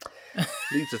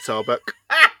 Lisa Tarbuck.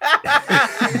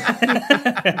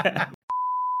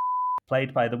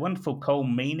 Played by the wonderful Cole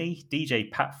Meany,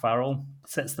 DJ Pat Farrell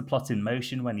sets the plot in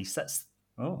motion when he sets...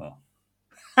 Oh.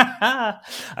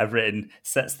 I've written,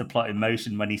 sets the plot in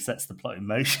motion when he sets the plot in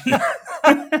motion.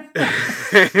 I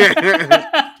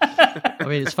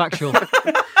mean, it's factual.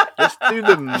 Let's do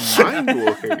the mind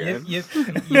walk again.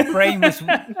 Your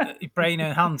brain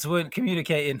and hands weren't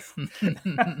communicating.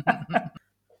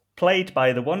 Played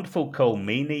by the wonderful Cole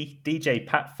Meany, DJ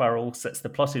Pat Farrell sets the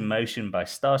plot in motion by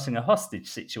starting a hostage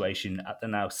situation at the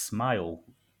now Smile.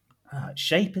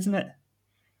 Shape, isn't it?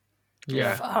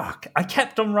 Yeah. Fuck! I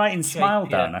kept on writing Smile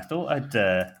Shape, down. yeah.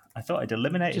 I thought I'd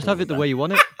eliminated. Just all have it of the that. way you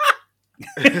want it.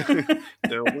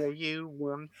 The way you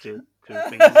want it to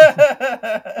be.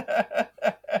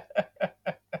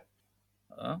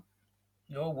 Oh,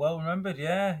 you're well remembered.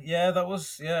 Yeah, that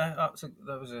was. Yeah,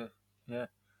 that was a. Yeah.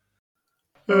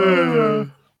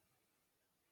 Uh.